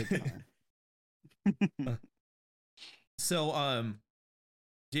 So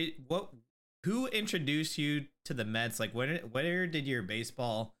who introduced you to the Mets? Like where did your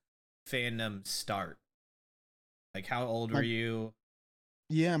baseball fandom start? Like how old were you?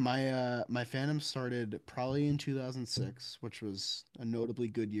 Yeah, my fandom started probably in 2006, which was a notably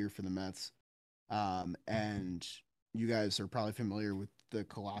good year for the Mets. And you guys are probably familiar with the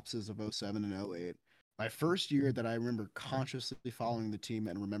collapses of 07 and 08. My first year that I remember consciously following the team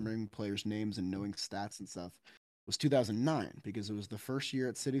and remembering players' names and knowing stats and stuff was 2009 because it was the first year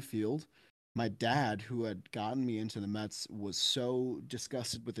at Citi Field. My dad, who had gotten me into the Mets, was so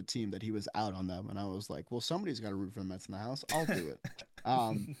disgusted with the team that he was out on them. And I was like, well, somebody's got to root for the Mets in the house. I'll do it.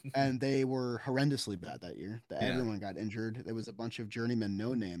 And they were horrendously bad that year. Everyone got injured. There was a bunch of journeyman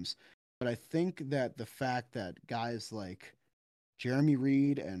no-names. But I think that the fact that guys like Jeremy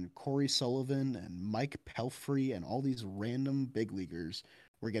Reed and Corey Sullivan and Mike Pelfrey and all these random big leaguers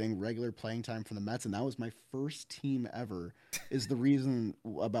were getting regular playing time for the Mets, and that was my first team ever, is the reason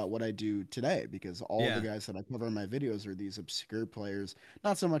about what I do today, because all the guys that I cover in my videos are these obscure players.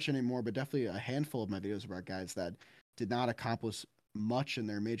 Not so much anymore, but definitely a handful of my videos about guys that did not accomplish much in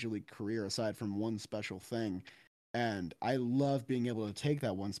their major league career aside from one special thing. And I love being able to take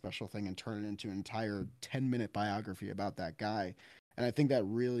that one special thing and turn it into an entire 10-minute biography about that guy. And I think that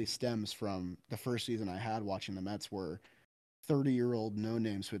really stems from the first season I had watching the Mets, where 30-year-old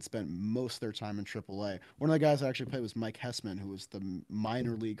no-names who had spent most of their time in AAA. One of the guys I actually played was Mike Hessman, who was the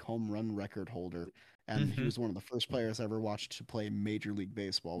minor league home run record holder. And he was one of the first players I ever watched to play Major League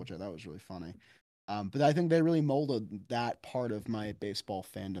Baseball, which I thought was really funny. But I think they really molded that part of my baseball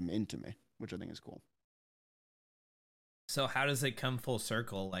fandom into me, which I think is cool. So how does it come full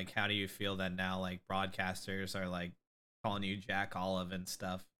circle? Like, how do you feel that now, broadcasters are, calling you Jack Olive and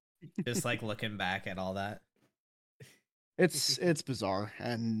stuff? Just, looking back at all that? It's bizarre,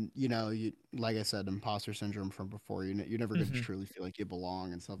 and you like I said, imposter syndrome from before. You're never going to Mhm. truly feel like you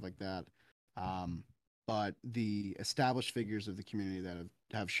belong and stuff like that. Um, but the established figures of the community that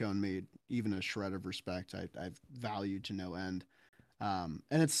have shown me even a shred of respect, I've valued to no end. And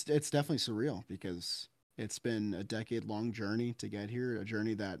it's definitely surreal because it's been a decade long journey to get here, a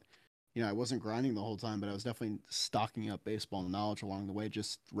journey that I wasn't grinding the whole time, but I was definitely stocking up baseball knowledge along the way,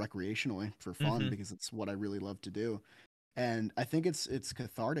 just recreationally for fun Mhm. because it's what I really love to do. And I think it's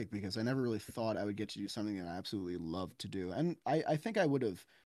cathartic because I never really thought I would get to do something that I absolutely love to do. And I think I would have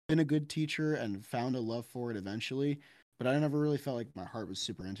been a good teacher and found a love for it eventually, but I never really felt like my heart was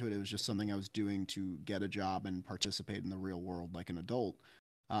super into it. It was just something I was doing to get a job and participate in the real world like an adult.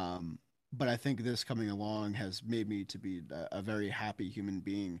 Um, but I think this coming along has made me to be a very happy human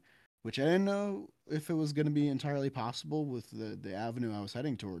being, which I didn't know if it was going to be entirely possible with the avenue I was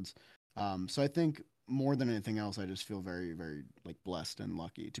heading towards. So I think more than anything else, I just feel very, very like blessed and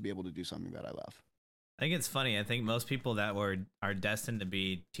lucky to be able to do something that I love. I think it's funny. I think most people that are destined to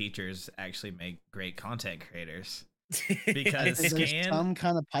be teachers actually make great content creators I because think there's Scan some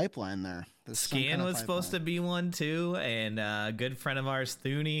kind of pipeline there. There's some Scan kind of was supposed pipeline. to be one too, and a good friend of ours,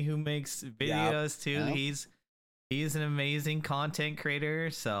 Thuni, who makes Yeah. videos too. Yeah. He's an amazing content creator.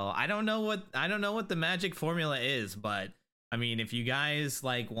 So I don't know what the magic formula is, but I mean, if you guys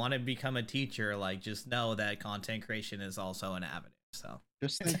like want to become a teacher, like just know that content creation is also an avenue. So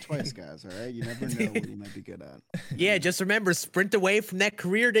Just think twice, guys. All right, you never know what you might be good at. You never Yeah, know. just remember, sprint away from that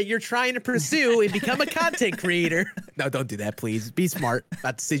career that you're trying to pursue and become a content creator. No, don't do that, please. Be smart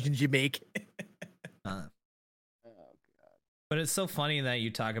about decisions you make. uh, Oh, but it's so funny that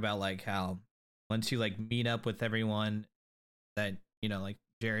you talk about like how once you like meet up with everyone that like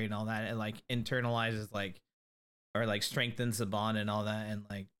Jerry and all that, it like internalizes like or like strengthens the bond and all that, and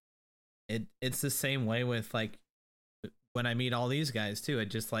like it's the same way with like when I meet all these guys too. It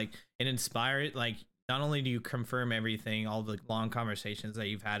just like it inspired like not only do you confirm everything, all the long conversations that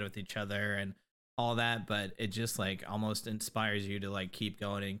you've had with each other and all that, but it just like almost inspires you to like keep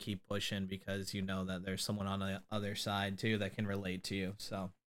going and keep pushing because you know that there's someone on the other side too that can relate to you.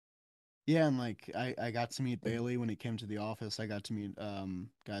 So yeah, and like I got to meet Bailey when he came to the office. I got to meet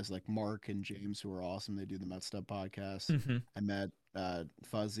guys like Mark and James who are awesome. They do the Met Stub podcast. mhm. I met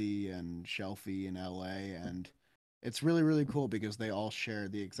Fuzzy and Shelfie in LA, and it's really really cool because they all share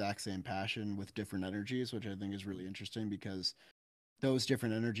the exact same passion with different energies, which I think is really interesting because those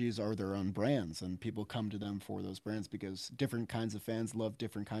different energies are their own brands and people come to them for those brands because different kinds of fans love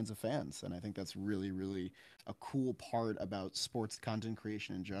different kinds of fans, and I think that's really really a cool part about sports content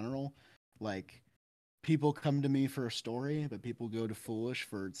creation in general. Like, people come to me for a story, but people go to Foolish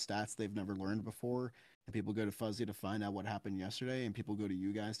for stats they've never learned before, and people go to Fuzzy to find out what happened yesterday, and people go to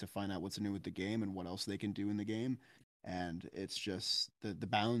you guys to find out what's new with the game and what else they can do in the game. And it's just the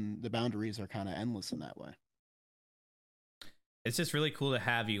boundaries are kind of endless in that way. It's just really cool to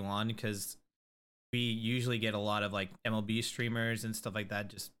have you on because we usually get a lot of like MLB streamers and stuff like that,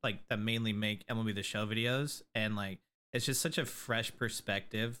 just like that mainly make MLB the Show videos, and like it's just such a fresh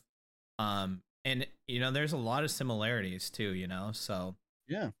perspective. And there's a lot of similarities too, so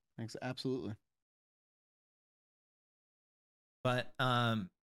Yeah, thanks, absolutely. but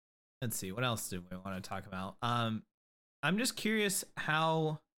let's see, what else do we want to talk about? I'm just curious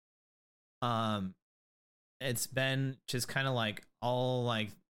how um it's been just kind of like all like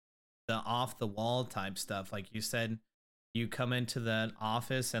the off the wall type stuff. Like you said, you come into the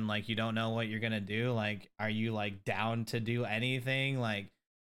office and like you don't know what you're gonna do. Like, are you like down to do anything? Like,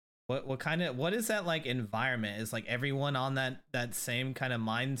 what is that like environment? Is like everyone on that same kind of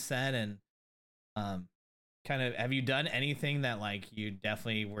mindset? And um, kind of have you done anything that like you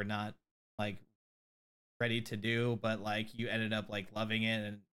definitely were not like ready to do, but like you ended up like loving it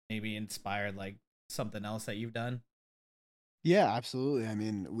and maybe inspired like something else that you've done? Yeah, absolutely. I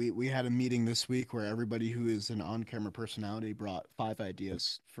mean, we had a meeting this week where everybody who is an on-camera personality brought 5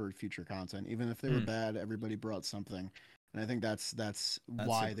 ideas for future content. Even if they were Hmm, bad, everybody brought something. And I think that's that's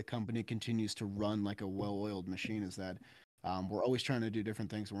why super. the company continues to run like a well-oiled machine, is that we're always trying to do different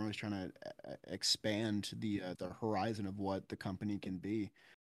things. We're always trying to expand the horizon of what the company can be.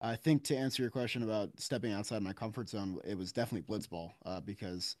 I think to answer your question about stepping outside my comfort zone, it was definitely blitzball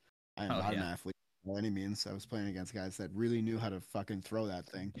because I am Oh not an yeah. athlete by any means. I was playing against guys that really knew how to fucking throw that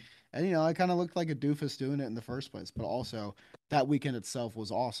thing. And, I kind of looked like a doofus doing it in the first place. But also, that weekend itself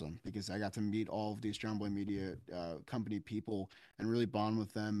was awesome because I got to meet all of these Jomboy Media company people and really bond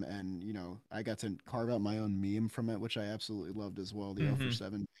with them. And, I got to carve out my own meme from it, which I absolutely loved as well, the 0 for Hmm.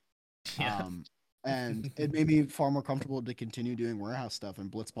 7. Yeah. Um, And it made me far more comfortable to continue doing warehouse stuff.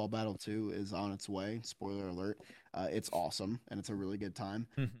 And Blitzball Battle 2 is on its way. Spoiler alert. It's awesome and it's a really good time.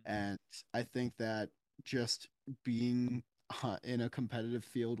 And I think that just being in a competitive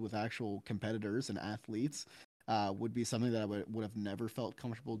field with actual competitors and athletes would be something that I would have never felt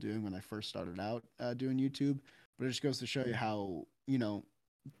comfortable doing when I first started out doing YouTube. But it just goes to show you how,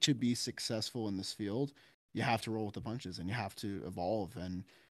 to be successful in this field, you have to roll with the punches and you have to evolve and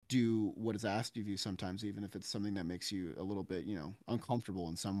do what is asked of you sometimes, even if it's something that makes you a little bit, uncomfortable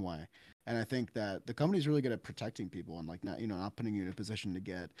in some way. And I think that the company's really good at protecting people and like not putting you in a position to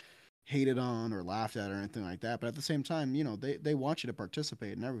get hated on or laughed at or anything like that. But at the same time, they want you to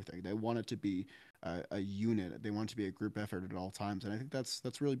participate in everything. They want it to be a unit. They want it to be a group effort at all times. And I think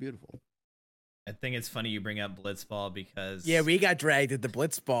that's really beautiful. I think it's funny you bring up Blitzball because we got dragged at the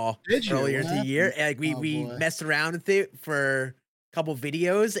Blitzball earlier in the year. Like we messed around with it for a couple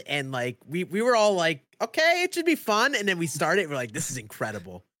videos, and like we were all like, okay, it should be fun. And then we started. We're like, this is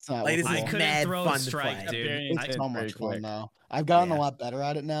incredible. Like this is mad fun to play. Dude. It's so much fun now. I've gotten a lot better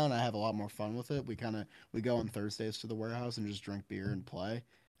at it now, and I have a lot more fun with it. We go on Thursdays to the warehouse and just drink beer and play.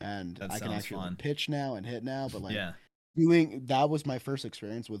 And I can actually pitch now and hit now, but like that was my first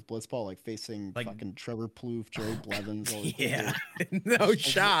experience with Blitzball, like facing fucking Trevor Plouffe, Jerry Blevins. No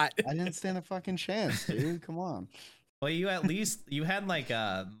shot. I didn't stand a fucking chance, dude. Come on. Well, you had like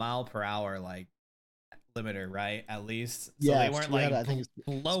a mile per hour like limiter, right? At least, so yeah, they weren't like I think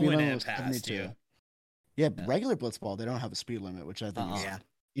blowing it past you. Yeah, regular Blitzball, they don't have a speed limit, which I think is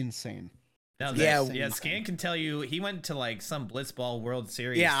insane. No, Scan can tell you he went to like some Blitzball World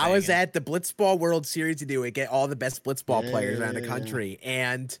Series. Yeah, I was at the Blitzball World Series to do it, get all the best Blitzball players around the country,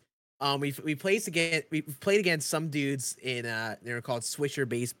 and we played against some dudes in they were called Swisher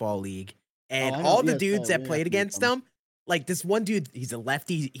Baseball League, and all the dudes that played against them, like this one dude, he's a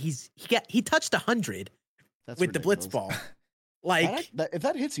lefty, he touched 100 with ridiculous. The Blitzball. Like if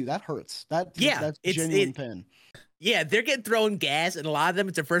that hits you, that hurts. That's genuine pain. Yeah, they're getting thrown gas, and a lot of them,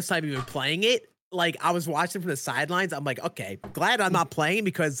 it's their first time even playing it. Like, I was watching from the sidelines. I'm like, okay, glad I'm not playing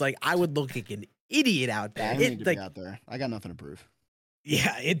because, like, I would look like an idiot out there. I need to be out there. I got nothing to prove.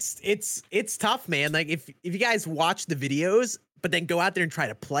 Yeah, it's tough, man. Like, if you guys watch the videos, but then go out there and try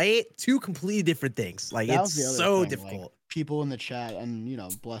to play it, two completely different things. Like, it's so difficult. Like, people in the chat,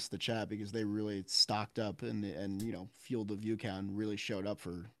 and bless the chat because they really stocked up and fueled the view count and really showed up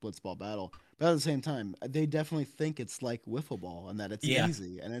for Blitzball Battle. But at the same time, they definitely think it's like wiffle ball and that it's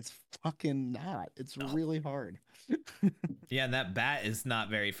easy, and it's fucking not. It's really hard. Yeah, and that bat is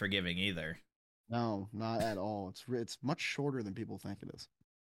not very forgiving either. No, not at all. It's much shorter than people think it is.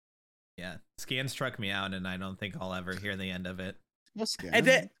 Yeah, Scan struck me out, and I don't think I'll ever hear the end of it.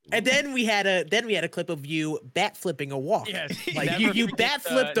 And then we had a clip of you bat flipping a walk. Yes, like you bat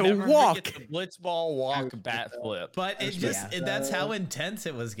flipped a walk. The Blitzball walk bat flip. But that's how intense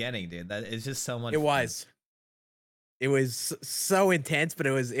it was getting, dude. That is just so much. It was so intense, but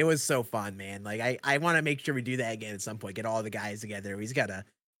it was so fun, man. Like I want to make sure we do that again at some point. Get all the guys together. We've got to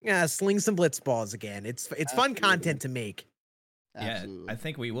sling some Blitzballs again. It's fun content to make. Absolutely. Yeah, I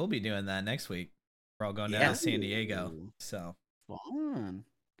think we will be doing that next week. We're all going down to San Diego, so. Fun.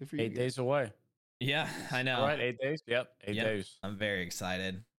 Good for you. 8 days away. Yeah, I know. All right, 8 days. Yep, 8 days. I'm very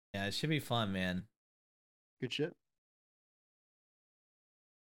excited. Yeah, it should be fun, man. Good shit.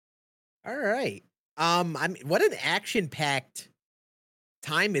 All right. I mean, what an action-packed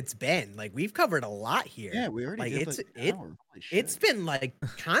time it's been. Like we've covered a lot here. Yeah, we already did an hour. It's been like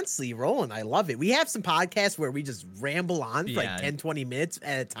constantly rolling. I love it. We have some podcasts where we just ramble on for like 10, 20 minutes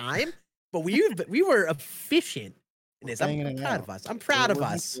at a time, but we were efficient. I'm proud of us. I'm proud of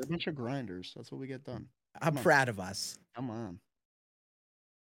us. We're a bunch of grinders. That's what we get done. I'm proud of us. Come on.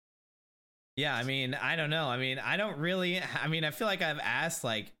 Yeah, I mean, I don't know. I mean, I don't really. I mean, I feel like I've asked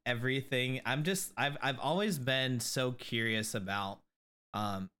like everything. I've always been so curious about.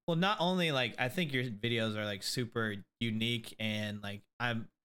 Well, not only like I think your videos are like super unique, and like I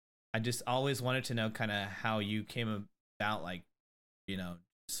just always wanted to know kind of how you came about, like,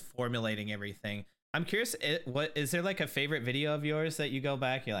 just formulating everything. I'm curious, what is there like a favorite video of yours that you go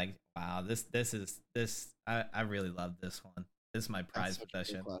back, you're like, wow, I really love this one. This is my prized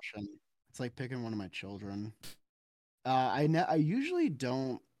possession. It's like picking one of my children. I usually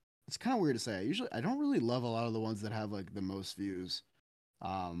don't. It's kind of weird to say. I don't really love a lot of the ones that have like the most views.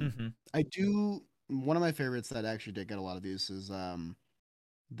 I do. One of my favorites that actually did get a lot of views is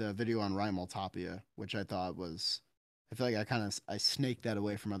the video on Ryan Maltopia, which I thought was. I feel like I snaked that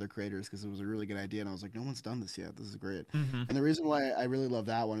away from other creators because it was a really good idea, and I was like, no one's done this yet. This is great. And the reason why I really love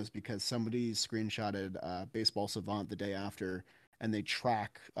that one is because somebody screenshotted Baseball Savant the day after, and they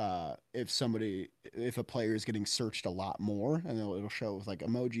track if a player is getting searched a lot more, and it'll show with like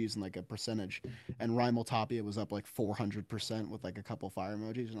emojis and like a percentage. And Rymel Tapia was up like 400% with like a couple fire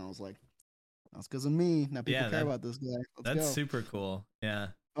emojis, and I was like, that's because of me. Now people Yeah, care about this guy. Let's that's go. super cool. Yeah.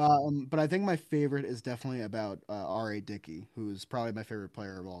 But I think my favorite is definitely about R.A. Dickey, who's probably my favorite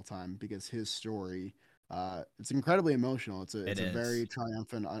player of all time because his story, it's incredibly emotional. It's It a is. very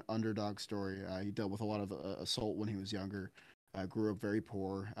triumphant underdog story. He dealt with a lot of assault when he was younger, grew up very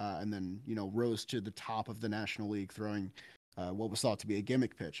poor, and then rose to the top of the National League throwing what was thought to be a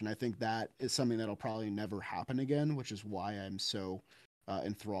gimmick pitch. And I think that is something that'll probably never happen again, which is why I'm so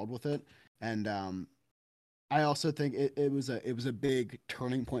enthralled with it. And I also think it was a big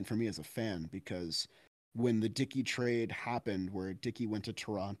turning point for me as a fan because when the Dickey trade happened, where Dickey went to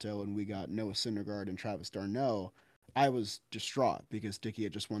Toronto and we got Noah Syndergaard and Travis d'Arnaud, I was distraught because Dickey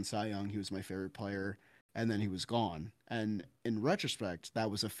had just won Cy Young. He was my favorite player, and then he was gone. And in retrospect,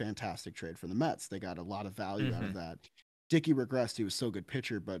 that was a fantastic trade for the Mets. They got a lot of value out Hmm. of that. Dickey regressed. He was still a good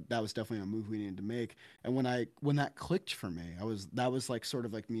pitcher, but that was definitely a move we needed to make. And when that clicked for me, that was like sort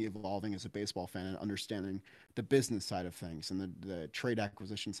of like me evolving as a baseball fan and understanding the business side of things and the trade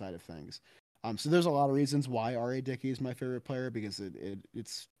acquisition side of things. So there's a lot of reasons why R.A. Dickey is my favorite player because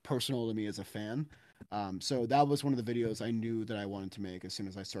it's personal to me as a fan. So that was one of the videos I knew that I wanted to make as soon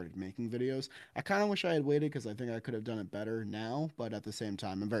as I started making videos. I kind of wish I had waited because I think I could have done it better now, but at the same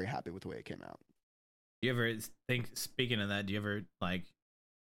time, I'm very happy with the way it came out. You ever think, speaking of that, do you ever like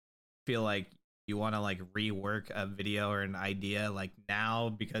feel like you want to like rework a video or an idea like now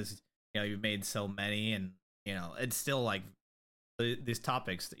because you've made so many and it's still like these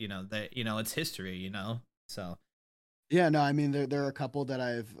topics that it's history, so Yeah, no, I mean there are a couple that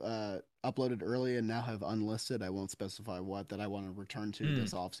I've uploaded early and now have unlisted. I won't specify what that I want to return to mm,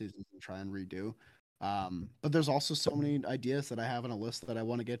 this off season and try and redo. But there's also so many ideas that I have on a list that I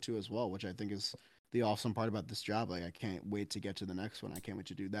want to get to as well, which I think is the awesome part about this job. Like I can't wait to get to the next one. I can't wait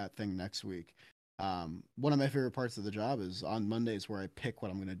to do that thing next week. One of my favorite parts of the job is on Mondays where I pick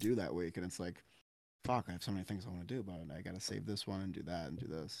what I'm going to do that week, and it's like, fuck, I have so many things I want to do, but I got to save this one and do that and do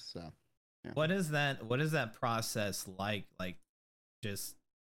this. So, yeah. what is that process like just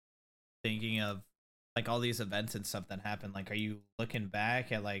thinking of like all these events and stuff that happened, like are you looking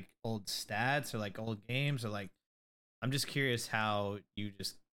back at like old stats or like old games or like I'm just curious how you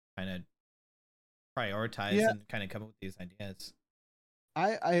just kind of prioritize Yeah, and kind of come up with these ideas.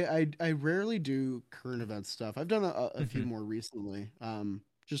 I rarely do current event stuff. I've done a few Hmm. more recently,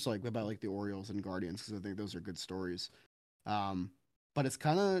 just like about like the Orioles and Guardians because I think those are good stories. Um, but it's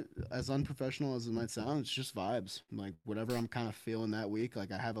kind of as unprofessional as it might sound. It's just vibes, like whatever I'm kind of feeling that week.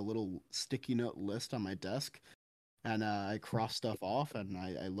 Like I have a little sticky note list on my desk, and I cross stuff off, and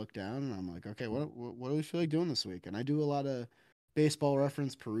I look down, and I'm like, okay, what do we feel like doing this week? And I do a lot of baseball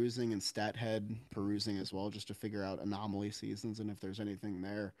reference perusing and stat head perusing as well, just to figure out anomaly seasons and if there's anything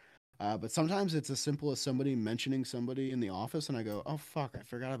there. But sometimes it's as simple as somebody mentioning somebody in the office, and I go, oh fuck, I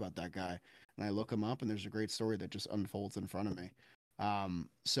forgot about that guy, and I look him up, and there's a great story that just unfolds in front of me.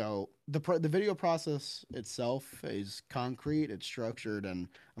 So the video process itself is concrete, it's structured, and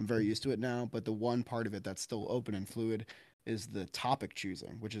I'm very used to it now. But the one part of it that's still open and fluid is the topic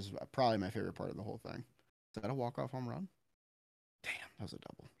choosing, which is probably my favorite part of the whole thing. Is that a walk-off home run? Damn, that was a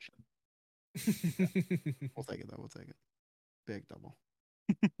double. Shit. Yeah, we'll take it though. We'll take it. Big double.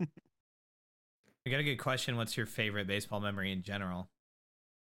 I got a good question. What's your favorite baseball memory in general?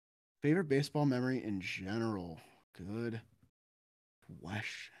 Favorite baseball memory in general? Good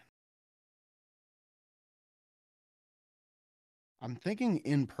question. I'm thinking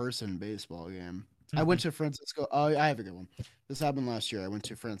in-person baseball game. I went Hmm. to Francisco. Oh, I have a good one. This happened last year. I went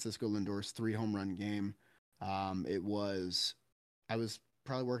to Francisco Lindor's 3 home run game. It was I was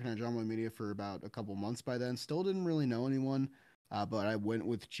probably working at Jomboy Media for about a couple months by then. Still didn't really know anyone, but I went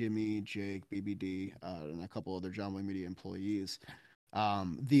with Jimmy, Jake, BBD, and a couple other Jomboy Media employees.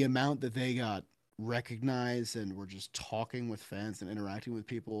 The amount that they got recognized and were just talking with fans and interacting with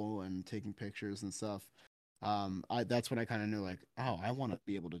people and taking pictures and stuff. That's when I kind of knew like, oh, I want to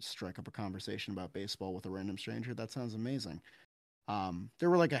be able to strike up a conversation about baseball with a random stranger. That sounds amazing. There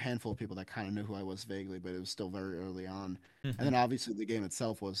were like a handful of people that kind of knew who I was vaguely, but it was still very early on. And Hmm. then obviously the game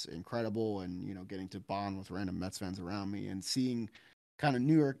itself was incredible, and getting to bond with random Mets fans around me and seeing kind of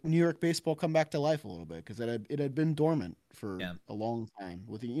New York baseball come back to life a little bit because it had been dormant for Yeah. a long time.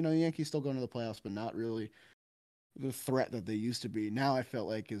 With the Yankees still going to the playoffs, but not really the threat that they used to be. Now I felt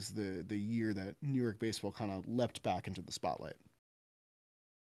like is the year that New York baseball kind of leapt back into the spotlight.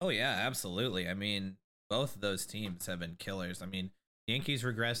 Oh yeah, absolutely. I mean, both of those teams have been killers. I mean, Yankees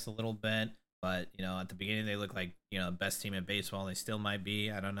regressed a little bit. But at the beginning they look like best team in baseball. They still might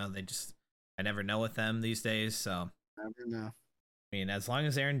be. I don't know. I never know with them these days. So Never know. I mean, as long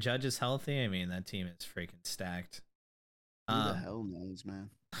as Aaron Judge is healthy, I mean that team is freaking stacked. Who the hell knows, man?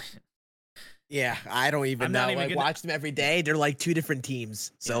 Yeah, I don't even I'm know. not even I gonna- watch them every day. They're like two different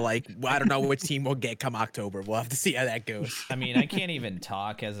teams. So Yeah. like, I don't know which team we'll get come October. We'll have to see how that goes. I mean, I can't even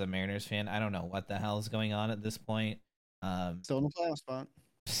talk as a Mariners fan. I don't know what the hell is going on at this point. Still in the playoff spot.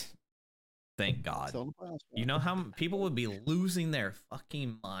 Thank God. Still in the playoff spot. You know how people would be losing their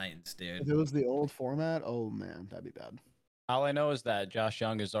fucking minds, If dude. it was the old format, oh man, that'd be bad. All I know is that Josh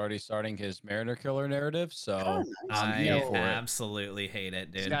Young is already starting his Mariner killer narrative, so Oh, nice. I'm I here for it. absolutely hate it,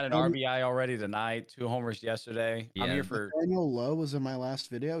 He's dude. got an RBI already tonight, 2 homers yesterday. I'm Yeah. here for. Daniel Lowe was in my last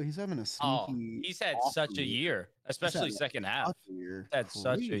video. He's having a Oh, sneaky. he's had off such a year, especially had second half. such a year. He's had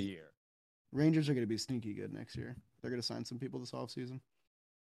such a Crazy. year. Rangers are going to be sneaky good next year. They're going to sign some people this offseason.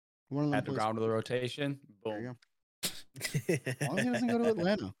 One of them Add the plays. ground to the rotation. There you Boom. go. As long as he doesn't go to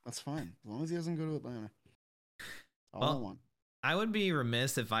Atlanta, that's fine. As long as he doesn't go to Atlanta. All I Well, want. I would be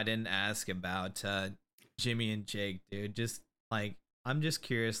remiss if I didn't ask about Jimmy and Jake, dude. Just like I'm just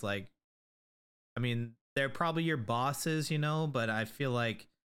curious. Like, I mean, they're probably your bosses, but I feel like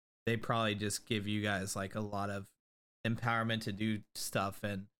they probably just give you guys like a lot of empowerment to do stuff.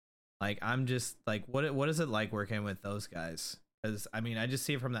 And like, I'm just like, what is it like working with those guys? Because I mean, I just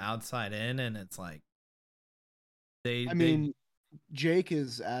see it from the outside in, and it's like Jake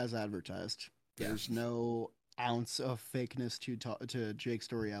is as advertised. Yeah. There's no ounce of fakeness to Jake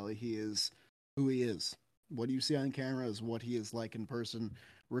Storielli. He is who he is. What you see on camera is what he is like in person,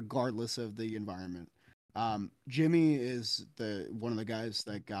 regardless of the environment. Jimmy is one of the guys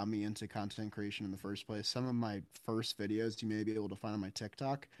that got me into content creation in the first place. Some of my first videos you may be able to find on my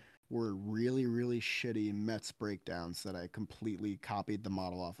TikTok were really, really shitty Mets breakdowns that I completely copied the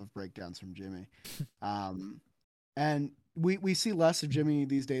model off of breakdowns from Jimmy. And we see less of Jimmy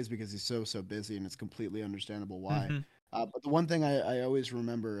these days because he's so busy, and it's completely understandable why. Mhm. But the one thing I always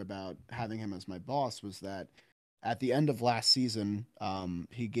remember about having him as my boss was that at the end of last season,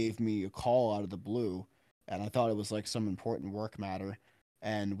 he gave me a call out of the blue, and I thought it was like some important work matter.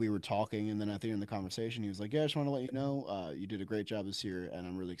 And we were talking, and then at the end of the conversation, he was like, "Yeah, I just want to let you know, you did a great job this year, and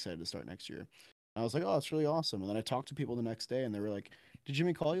I'm really excited to start next year." And I was like, "Oh, that's really awesome." And then I talked to people the next day, and they were like, "Did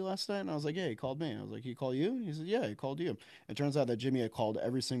Jimmy call you last night?" And I was like, "Yeah, he called me." I was like, "He called you?" And he said, "Yeah, he called you." It turns out that Jimmy had called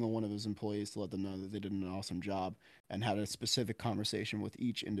every single one of his employees to let them know that they did an awesome job and had a specific conversation with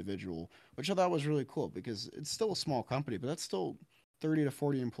each individual, which I thought was really cool because it's still a small company, but that's still 30 to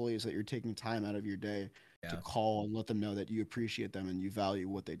 40 employees that you're taking time out of your day to Yeah. call and let them know that you appreciate them and you value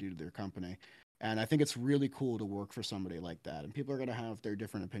what they do to their company. And I think it's really cool to work for somebody like that. And people are going to have their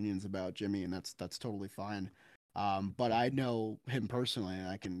different opinions about Jimmy, and that's totally fine. But I know him personally, and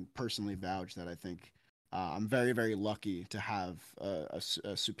I can personally vouch that I think I'm very, very lucky to have a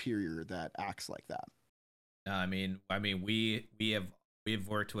superior that acts like that. No, I mean, we've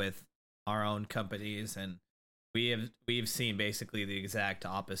worked with our own companies, and we've seen basically the exact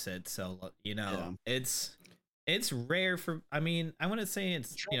opposite. So Yeah. it's rare for. I mean, I wouldn't say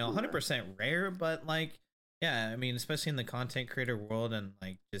it's 100% rare, but like, yeah, I mean, especially in the content creator world, and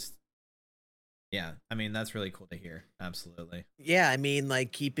like just. Yeah, I mean that's really cool to hear. Absolutely. Yeah, I mean,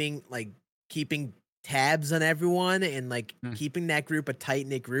 like keeping tabs on everyone and like Mm. keeping that group a tight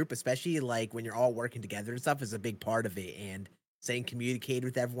knit group, especially like when you're all working together and stuff, is a big part of it. And staying communicated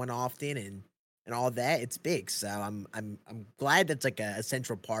with everyone often and all that, it's big. So I'm glad that's like a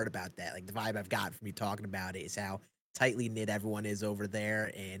central part about that. Like the vibe I've got from you talking about it is how tightly knit everyone is over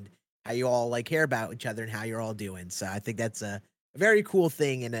there and how you all like care about each other and how you're all doing. So I think that's a very cool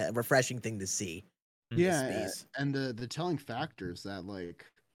thing and a refreshing thing to see. in this Yeah, space. and the telling factors that like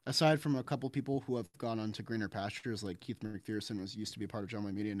aside from a couple people who have gone on to greener pastures, like Keith McPherson used to be a part of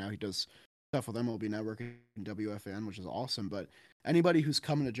Jomboy Media, now he does stuff with MLB Network and WFN, which is awesome. But anybody who's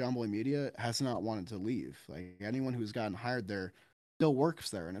coming to Jomboy Media has not wanted to leave. Like anyone who's gotten hired there still works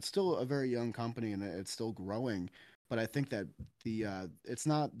there, and it's still a very young company and it's still growing. But I think that it's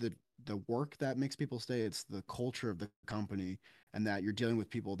not the work that makes people stay; it's the culture of the company, and that you're dealing with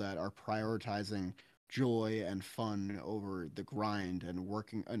people that are prioritizing joy and fun over the grind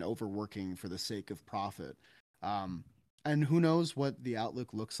and overworking for the sake of profit. And who knows what the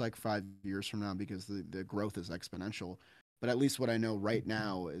outlook looks like 5 years from now because the growth is exponential. But at least what I know right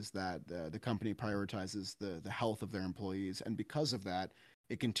now is that the company prioritizes the health of their employees. And because of that,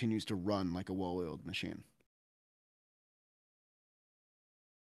 it continues to run like a well-oiled machine.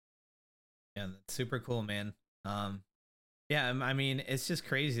 Yeah, that's super cool, man. Yeah, I mean, it's just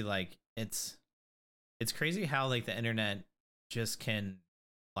crazy. Like, it's crazy how like the internet just can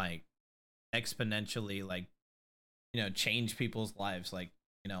like exponentially like, change people's lives, like,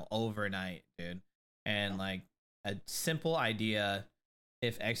 overnight, dude. And like a simple idea,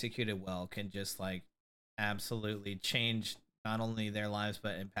 if executed well, can just like absolutely change not only their lives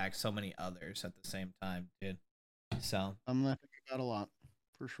but impact so many others at the same time, dude. So I'm gonna think about a lot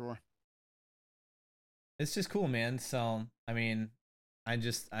for sure. it's just cool, man. So I mean, I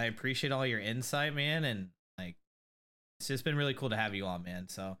appreciate all your insight, man, and like it's just been really cool to have you on, man.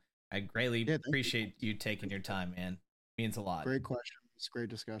 So I greatly Yeah, thank you. appreciate you taking your time, man. Means a lot. Great questions, great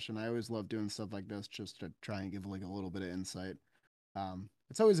discussion. I always love doing stuff like this just to try and give like a little bit of insight.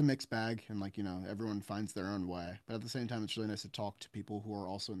 It's always a mixed bag, and like everyone finds their own way. But at the same time, it's really nice to talk to people who are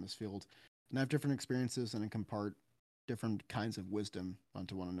also in this field and have different experiences and can impart different kinds of wisdom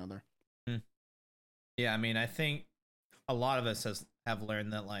onto one another. Yeah, I mean, I think a lot of us have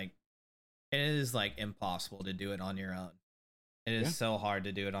learned that like it is like impossible to do it on your own. It is so hard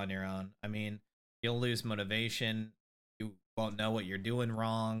to do it on your own. I mean, you'll lose motivation. You won't know what you're doing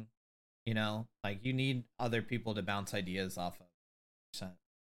wrong. Like you need other people to bounce ideas off of.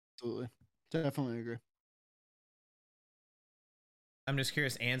 Absolutely. Definitely agree. I'm just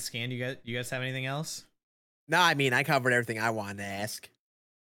curious, and Scan, you guys have anything else? No, I mean, I covered everything I wanted to ask.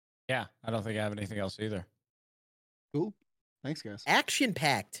 Yeah, I don't think I have anything else either. Cool. Thanks, guys.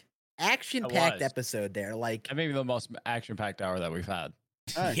 Action-packed was. episode there. Like, And maybe the most action-packed hour that we've had.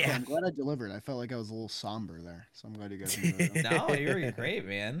 All right, cool. Yeah. I'm glad I delivered. I felt like I was a little somber there, so I'm glad you guys enjoyed it. No, you were great,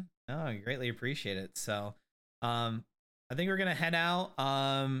 man. No, I greatly appreciate it. So, I think we're gonna head out.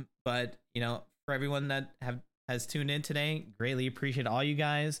 But for everyone that has tuned in today, greatly appreciate all you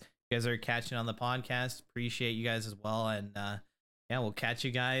guys. You guys are catching on the podcast. Appreciate you guys as well. And yeah, we'll catch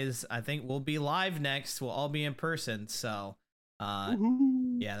you guys. I think we'll be live next. We'll all be in person. So,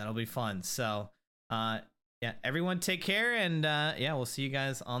 yeah, that'll be fun. So, yeah, everyone take care, and yeah, we'll see you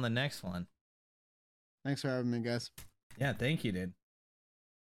guys on the next one. Thanks for having me, guys. Yeah, thank you, dude.